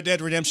on Red Dead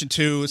Redemption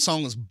 2. His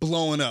song was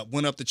blowing up,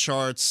 went up the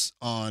charts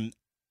on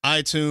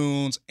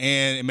iTunes,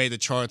 and it made the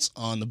charts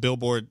on the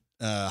Billboard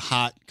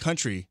Hot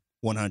Country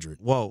 100.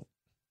 Whoa.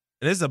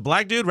 And this is a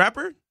black dude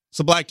rapper? It's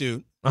a black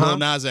dude, Uh-huh. Lil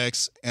Nas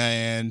X,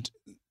 and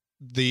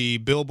the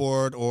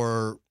Billboard,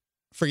 or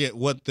forget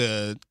what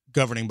the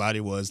governing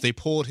body was, they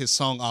pulled his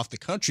song off the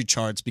country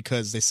charts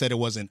because they said it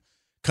wasn't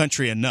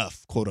country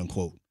enough, quote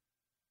unquote.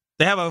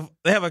 They have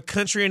a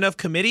country enough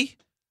committee?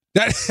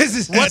 That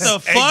is What the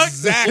fuck?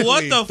 exactly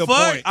What the the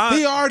fuck? point.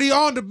 He already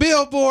on the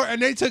Billboard, and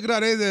they took it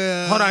out. They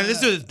said, Hold on, this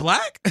dude is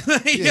black?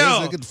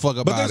 yeah, Yo. get the fuck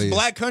up But out there's of here.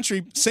 black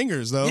country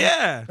singers, though.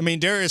 Yeah. I mean,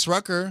 Darius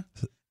Rucker.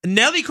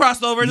 Nelly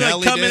crossed over,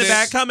 Nelly like coming did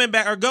it.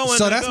 back, or going.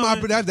 So or that's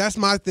going. that's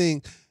my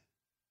thing.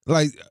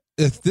 Like,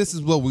 if this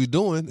is what we're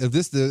doing, if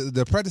this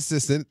the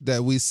predecessor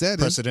that we set,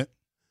 Precedent.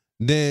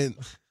 then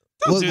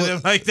Don't do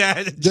them like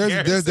that.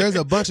 there's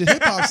a bunch of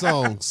hip hop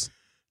songs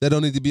that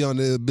don't need to be on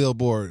the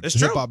Billboard. It's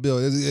true. Hip hop bill.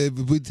 If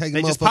we take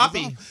They them just motherfuckers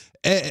poppy.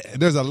 off,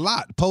 there's a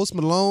lot. Post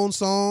Malone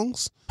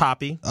songs.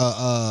 Poppy.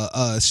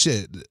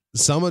 Shit.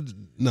 Some of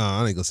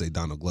I ain't gonna say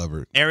Donald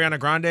Glover. Ariana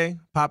Grande,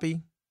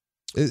 Poppy.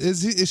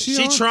 Is she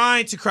She on?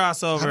 trying to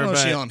cross over. I don't know if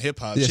but she on hip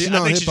hop. Yeah, I she's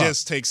on think she hip-hop.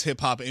 just takes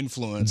hip hop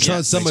influence. Some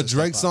Makes of it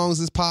Drake's hip-hop. songs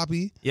is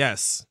poppy.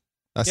 Yes.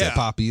 I said Yeah.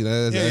 poppy.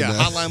 Yeah,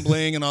 Hotline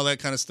Bling and all that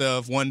kind of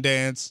stuff. One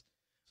Dance.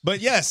 But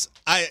yes,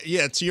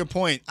 to your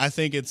point, I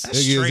think it's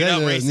Straight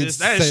up racist.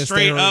 That is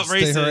straight up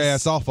Stay her racist.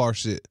 ass off our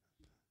shit.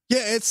 yeah,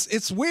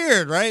 it's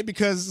weird, right?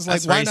 Because it's like,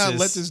 That's why not racist.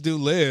 let this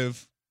dude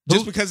live?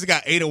 Just because it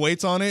got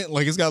 808s on it,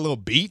 like it's got a little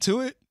beat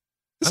to it.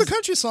 It's a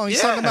country song. He's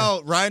talking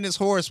about riding his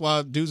horse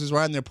while dudes is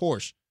riding their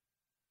Porsche.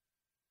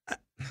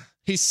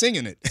 He's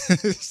singing it.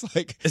 It's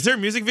like, Is there a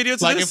music video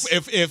to like this?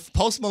 if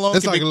Post Malone,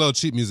 It's could like be, a little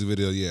cheap music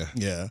video, yeah.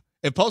 yeah,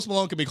 if Post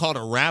Malone could be called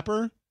a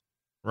rapper,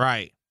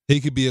 Right. He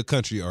could be a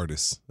country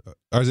artist.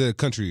 Or is it a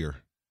countryer?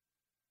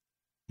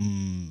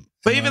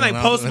 But even like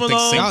Post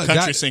Malone,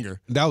 country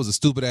singer. That was a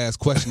stupid ass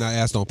question I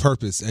asked on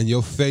purpose, and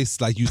your face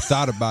like you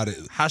thought about it.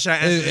 How should I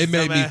answer It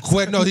made me this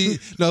question.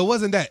 No, it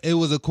wasn't that. It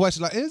was a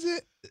question like, is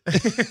it?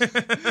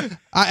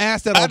 I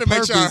asked that I on had to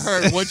purpose. make sure I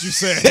heard what you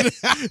said.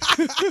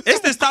 It's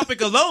this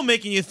topic alone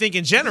making you think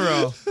in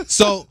general.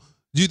 So,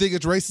 do you think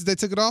it's racist they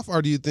took it off,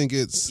 or do you think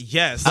it's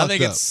Yes. I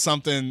think fucked it's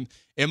something.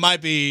 It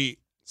might be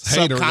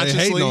Hater, they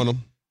subconsciously hating on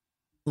them?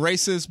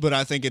 racist, but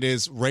I think it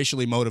is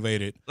racially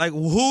motivated. Like,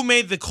 who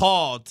made the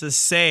call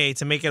to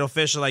make it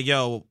official? Like,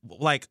 yo,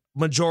 like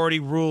majority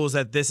rules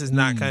that this is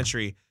not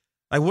country.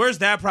 Like, where's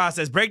that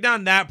process? Break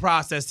down that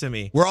process to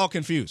me. We're all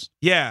confused.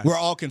 Yeah. We're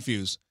all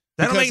confused.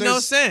 That don't Because make no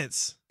there's-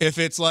 sense. If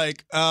it's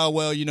like,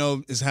 well,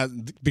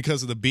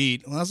 because of the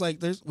beat. Well, I was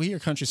like, we hear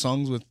country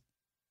songs with,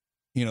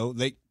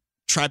 they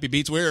trappy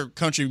beats. We hear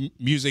country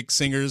music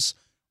singers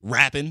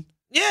rapping.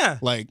 Yeah.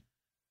 Like,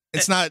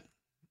 it's not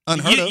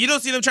unheard of. You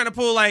don't see them trying to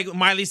pull like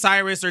Miley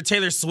Cyrus or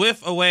Taylor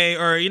Swift away,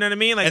 or you know what I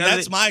mean? Like, And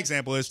that's my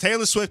example. Is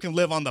Taylor Swift can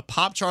live on the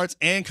pop charts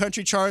and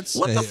country charts.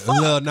 What the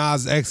fuck? Lil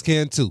Nas X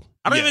can too.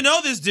 I don't even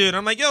know this dude.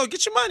 I'm like, yo,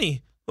 get your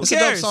money. Who It's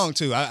cares? a dope song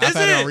too. I've Is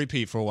had it it? on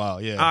repeat for a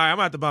while. Yeah. All right, I'm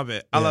about to bump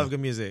it. I Yeah. love good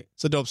music.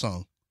 It's a dope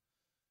song.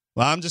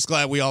 Well, I'm just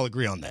glad we all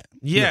agree on that.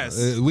 Yes.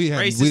 We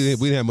Racist.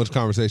 didn't have much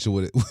conversation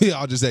with it. We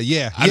all just said,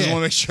 yeah. I just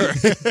want to make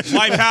sure.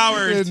 White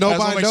power.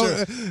 Nobody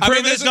knows.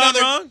 Privilege gone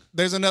wrong?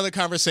 There's another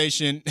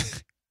conversation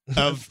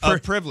of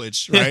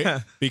privilege, right? Yeah.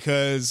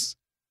 Because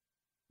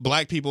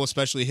black people,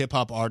 especially hip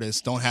hop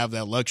artists, don't have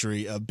that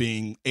luxury of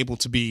being able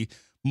to be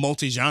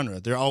multi-genre.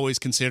 They're always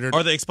considered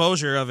Or the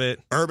exposure of it.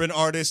 urban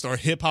artists or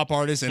hip hop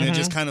artists, and it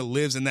just kind of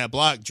lives in that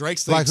block.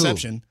 Drake's the Like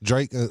exception. who?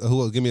 Drake.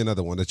 Who? Give me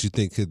another one that you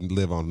think could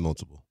live on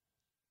multiple.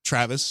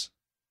 Travis,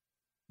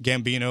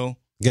 Gambino.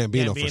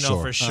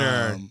 Gambino for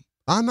sure. Um,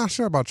 I'm not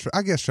sure about.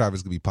 I guess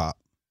Travis could be pop.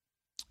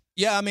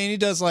 yeah, I mean, he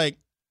does like.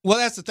 Well,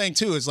 that's the thing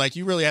too. Is like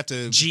you really have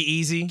to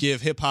G-Eazy.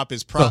 give hip hop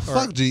his The prop.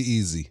 fuck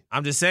G-Eazy.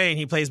 I'm just saying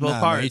he plays both Nah,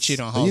 parts. man, he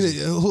cheated on Halsey.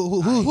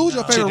 Who's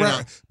your favorite Cheated rapper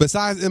on-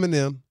 besides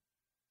Eminem?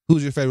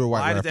 Who's your favorite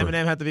white Why rapper? does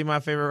Eminem have to be my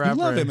favorite rapper?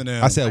 You love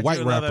Eminem. I said I white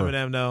do rapper. love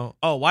Eminem, though.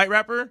 Oh, white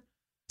rapper?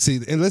 See,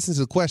 and listen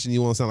to the question.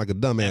 You won't sound like a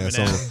dumbass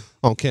Eminem.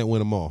 on Can't Win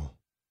Them All.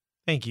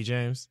 Thank you,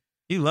 James.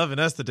 He loving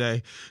us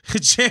today.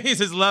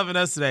 James is loving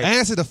us today.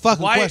 Answer the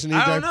fucking White, question, EJ.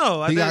 I don't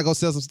know. He gotta go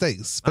sell some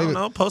steaks. I don't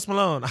know. Post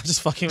Malone. I'm just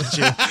fucking with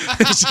you.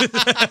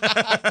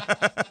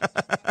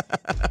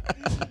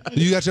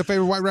 You got your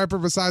favorite white rapper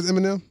besides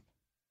Eminem?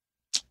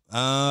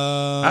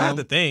 I had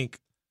to think.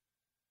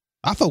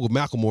 I fuck with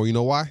Macklemore. You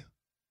know why?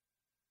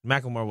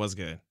 Macklemore was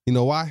good. You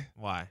know why?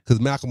 Why? Because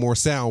Macklemore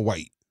sound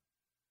white.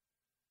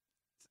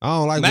 I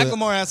don't like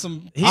Macklemore has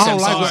some. I don't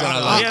like songs when, that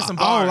I like. He has some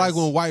I don't bars. like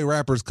when white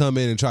rappers come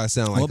in and try to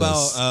sound like What about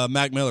us.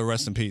 Mac Miller?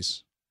 Rest in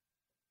peace.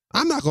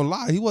 I'm not gonna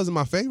lie, he wasn't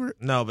my favorite.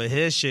 No, but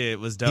his shit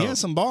was dope. He had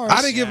some bars.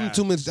 I didn't give him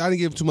too much. I didn't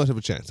give him too much of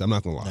a chance. I'm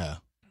not gonna lie. Yeah.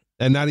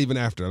 And not even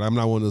after. I'm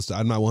not one of those.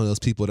 I'm not one of those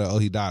people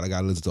that he died. I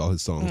gotta listen to all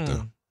his songs.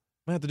 Though.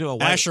 I have to do a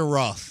white. Asher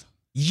Roth.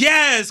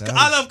 Yes,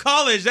 I love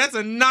college. That's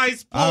a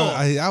nice pull.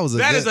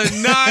 That is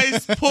a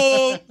nice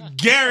pull,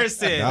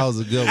 Garrison. That was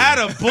a good one.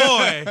 Atta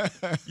boy.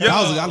 Yo,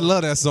 I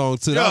love that song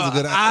too. That was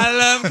a good. I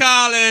love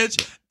college.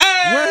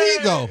 Hey. Where'd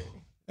he go?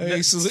 Hey,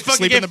 he's Fucking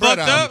sleeping get the bread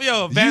fucked out. up,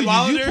 yo. Van You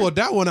Wilder. pulled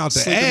that one out the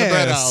Sleeping the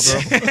bread out, ass.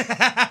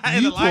 bro.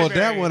 You pulled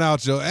that one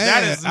out your ass.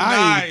 That is I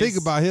didn't nice. even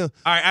think about him.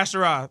 All right, Asher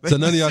Roth. So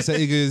none of y'all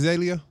say Iggy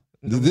Azalea?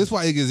 This is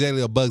why Iggy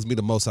Azalea bugs me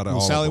the most out of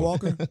all Sally of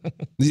them. Walker?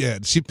 Yeah,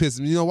 she pisses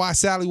me. You know why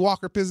Sally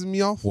Walker pisses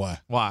me off? Why?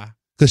 Why?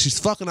 Because she's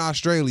fucking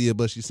Australia,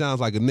 but she sounds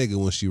like a nigga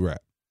when she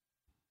rap.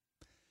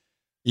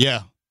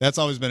 Yeah, that's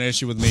always been an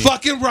issue with me.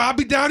 Fucking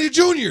Robbie Downey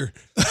Jr.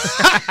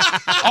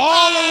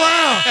 All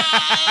around.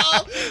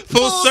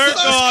 Full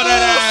circle on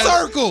that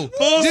ass. Circle.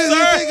 Full Just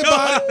circle. think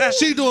about it.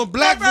 She doing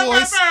black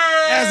voice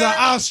as an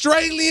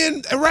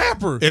Australian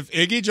rapper. If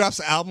Iggy drops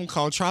an album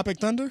called Tropic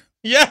Thunder,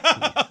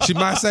 Yeah. She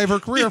might save her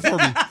career for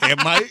me.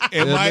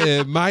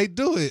 It might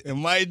do it. It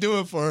might do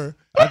it for her.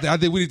 I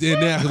think we need to end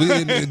now. We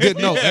need a good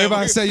note.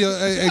 Everybody say your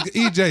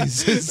EJ.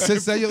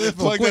 Say your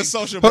info Plug quick. that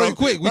social, Hurry, bro.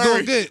 quick. We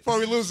Hurry doing good before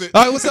we lose it.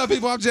 All right, what's up,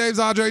 people? I'm James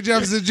Andre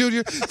Jefferson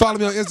Jr. Follow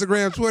me on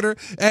Instagram, Twitter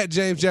at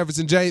James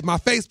Jefferson J. My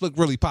Facebook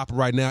really popping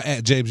right now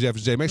at James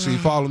Jefferson J. Make sure you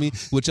follow me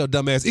with your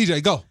dumb ass.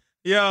 EJ, go.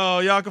 Yo,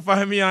 y'all can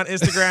find me on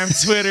Instagram,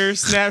 Twitter,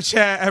 Snapchat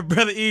at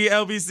Brother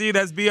ELBC.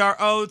 That's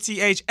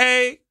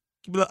BROTHA.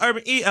 Keep it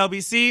Urban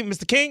ELBC.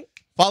 Mr. King.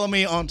 Follow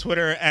me on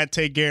Twitter at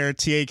Takegar,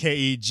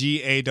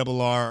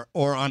 TAKEGARR,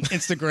 or on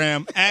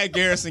Instagram at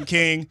Garrison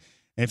King.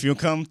 And if you'll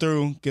come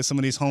through, get some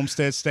of these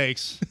homestead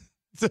steaks.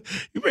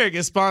 You better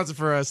get sponsored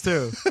for us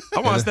too.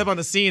 I want to step on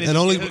the scene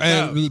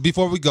And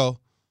before we go,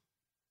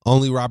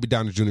 only Robbie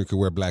Downey Jr. could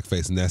wear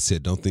blackface, and that's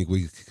it. Don't think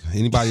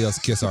anybody else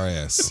kiss our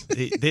ass.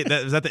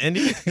 Was that the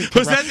ending?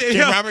 Was that the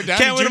Can Robert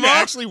Downey Jr.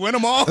 actually win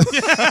them all? I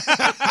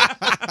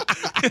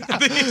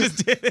think he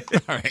just did it.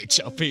 All right,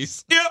 y'all.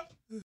 Peace. Yep.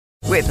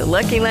 With the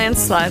Lucky Land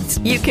Slots,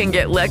 you can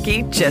get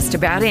lucky just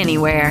about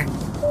anywhere.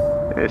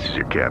 This is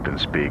your captain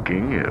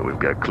speaking. We've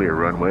got clear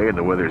runway and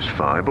the weather's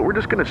fine, but we're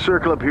just going to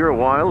circle up here a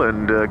while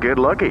and get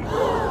lucky.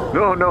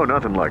 No,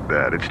 nothing like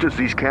that. It's just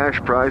these cash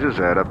prizes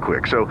add up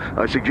quick. So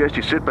I suggest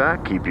you sit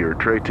back, keep your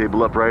tray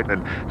table upright,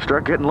 and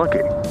start getting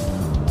lucky.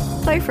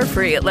 Play for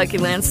free at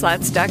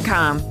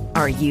LuckyLandSlots.com.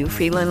 Are you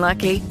feeling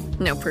lucky?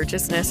 No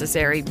purchase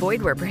necessary.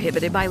 Void where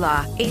prohibited by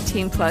law.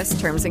 18+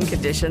 terms and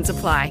conditions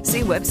apply.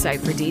 See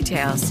website for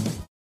details.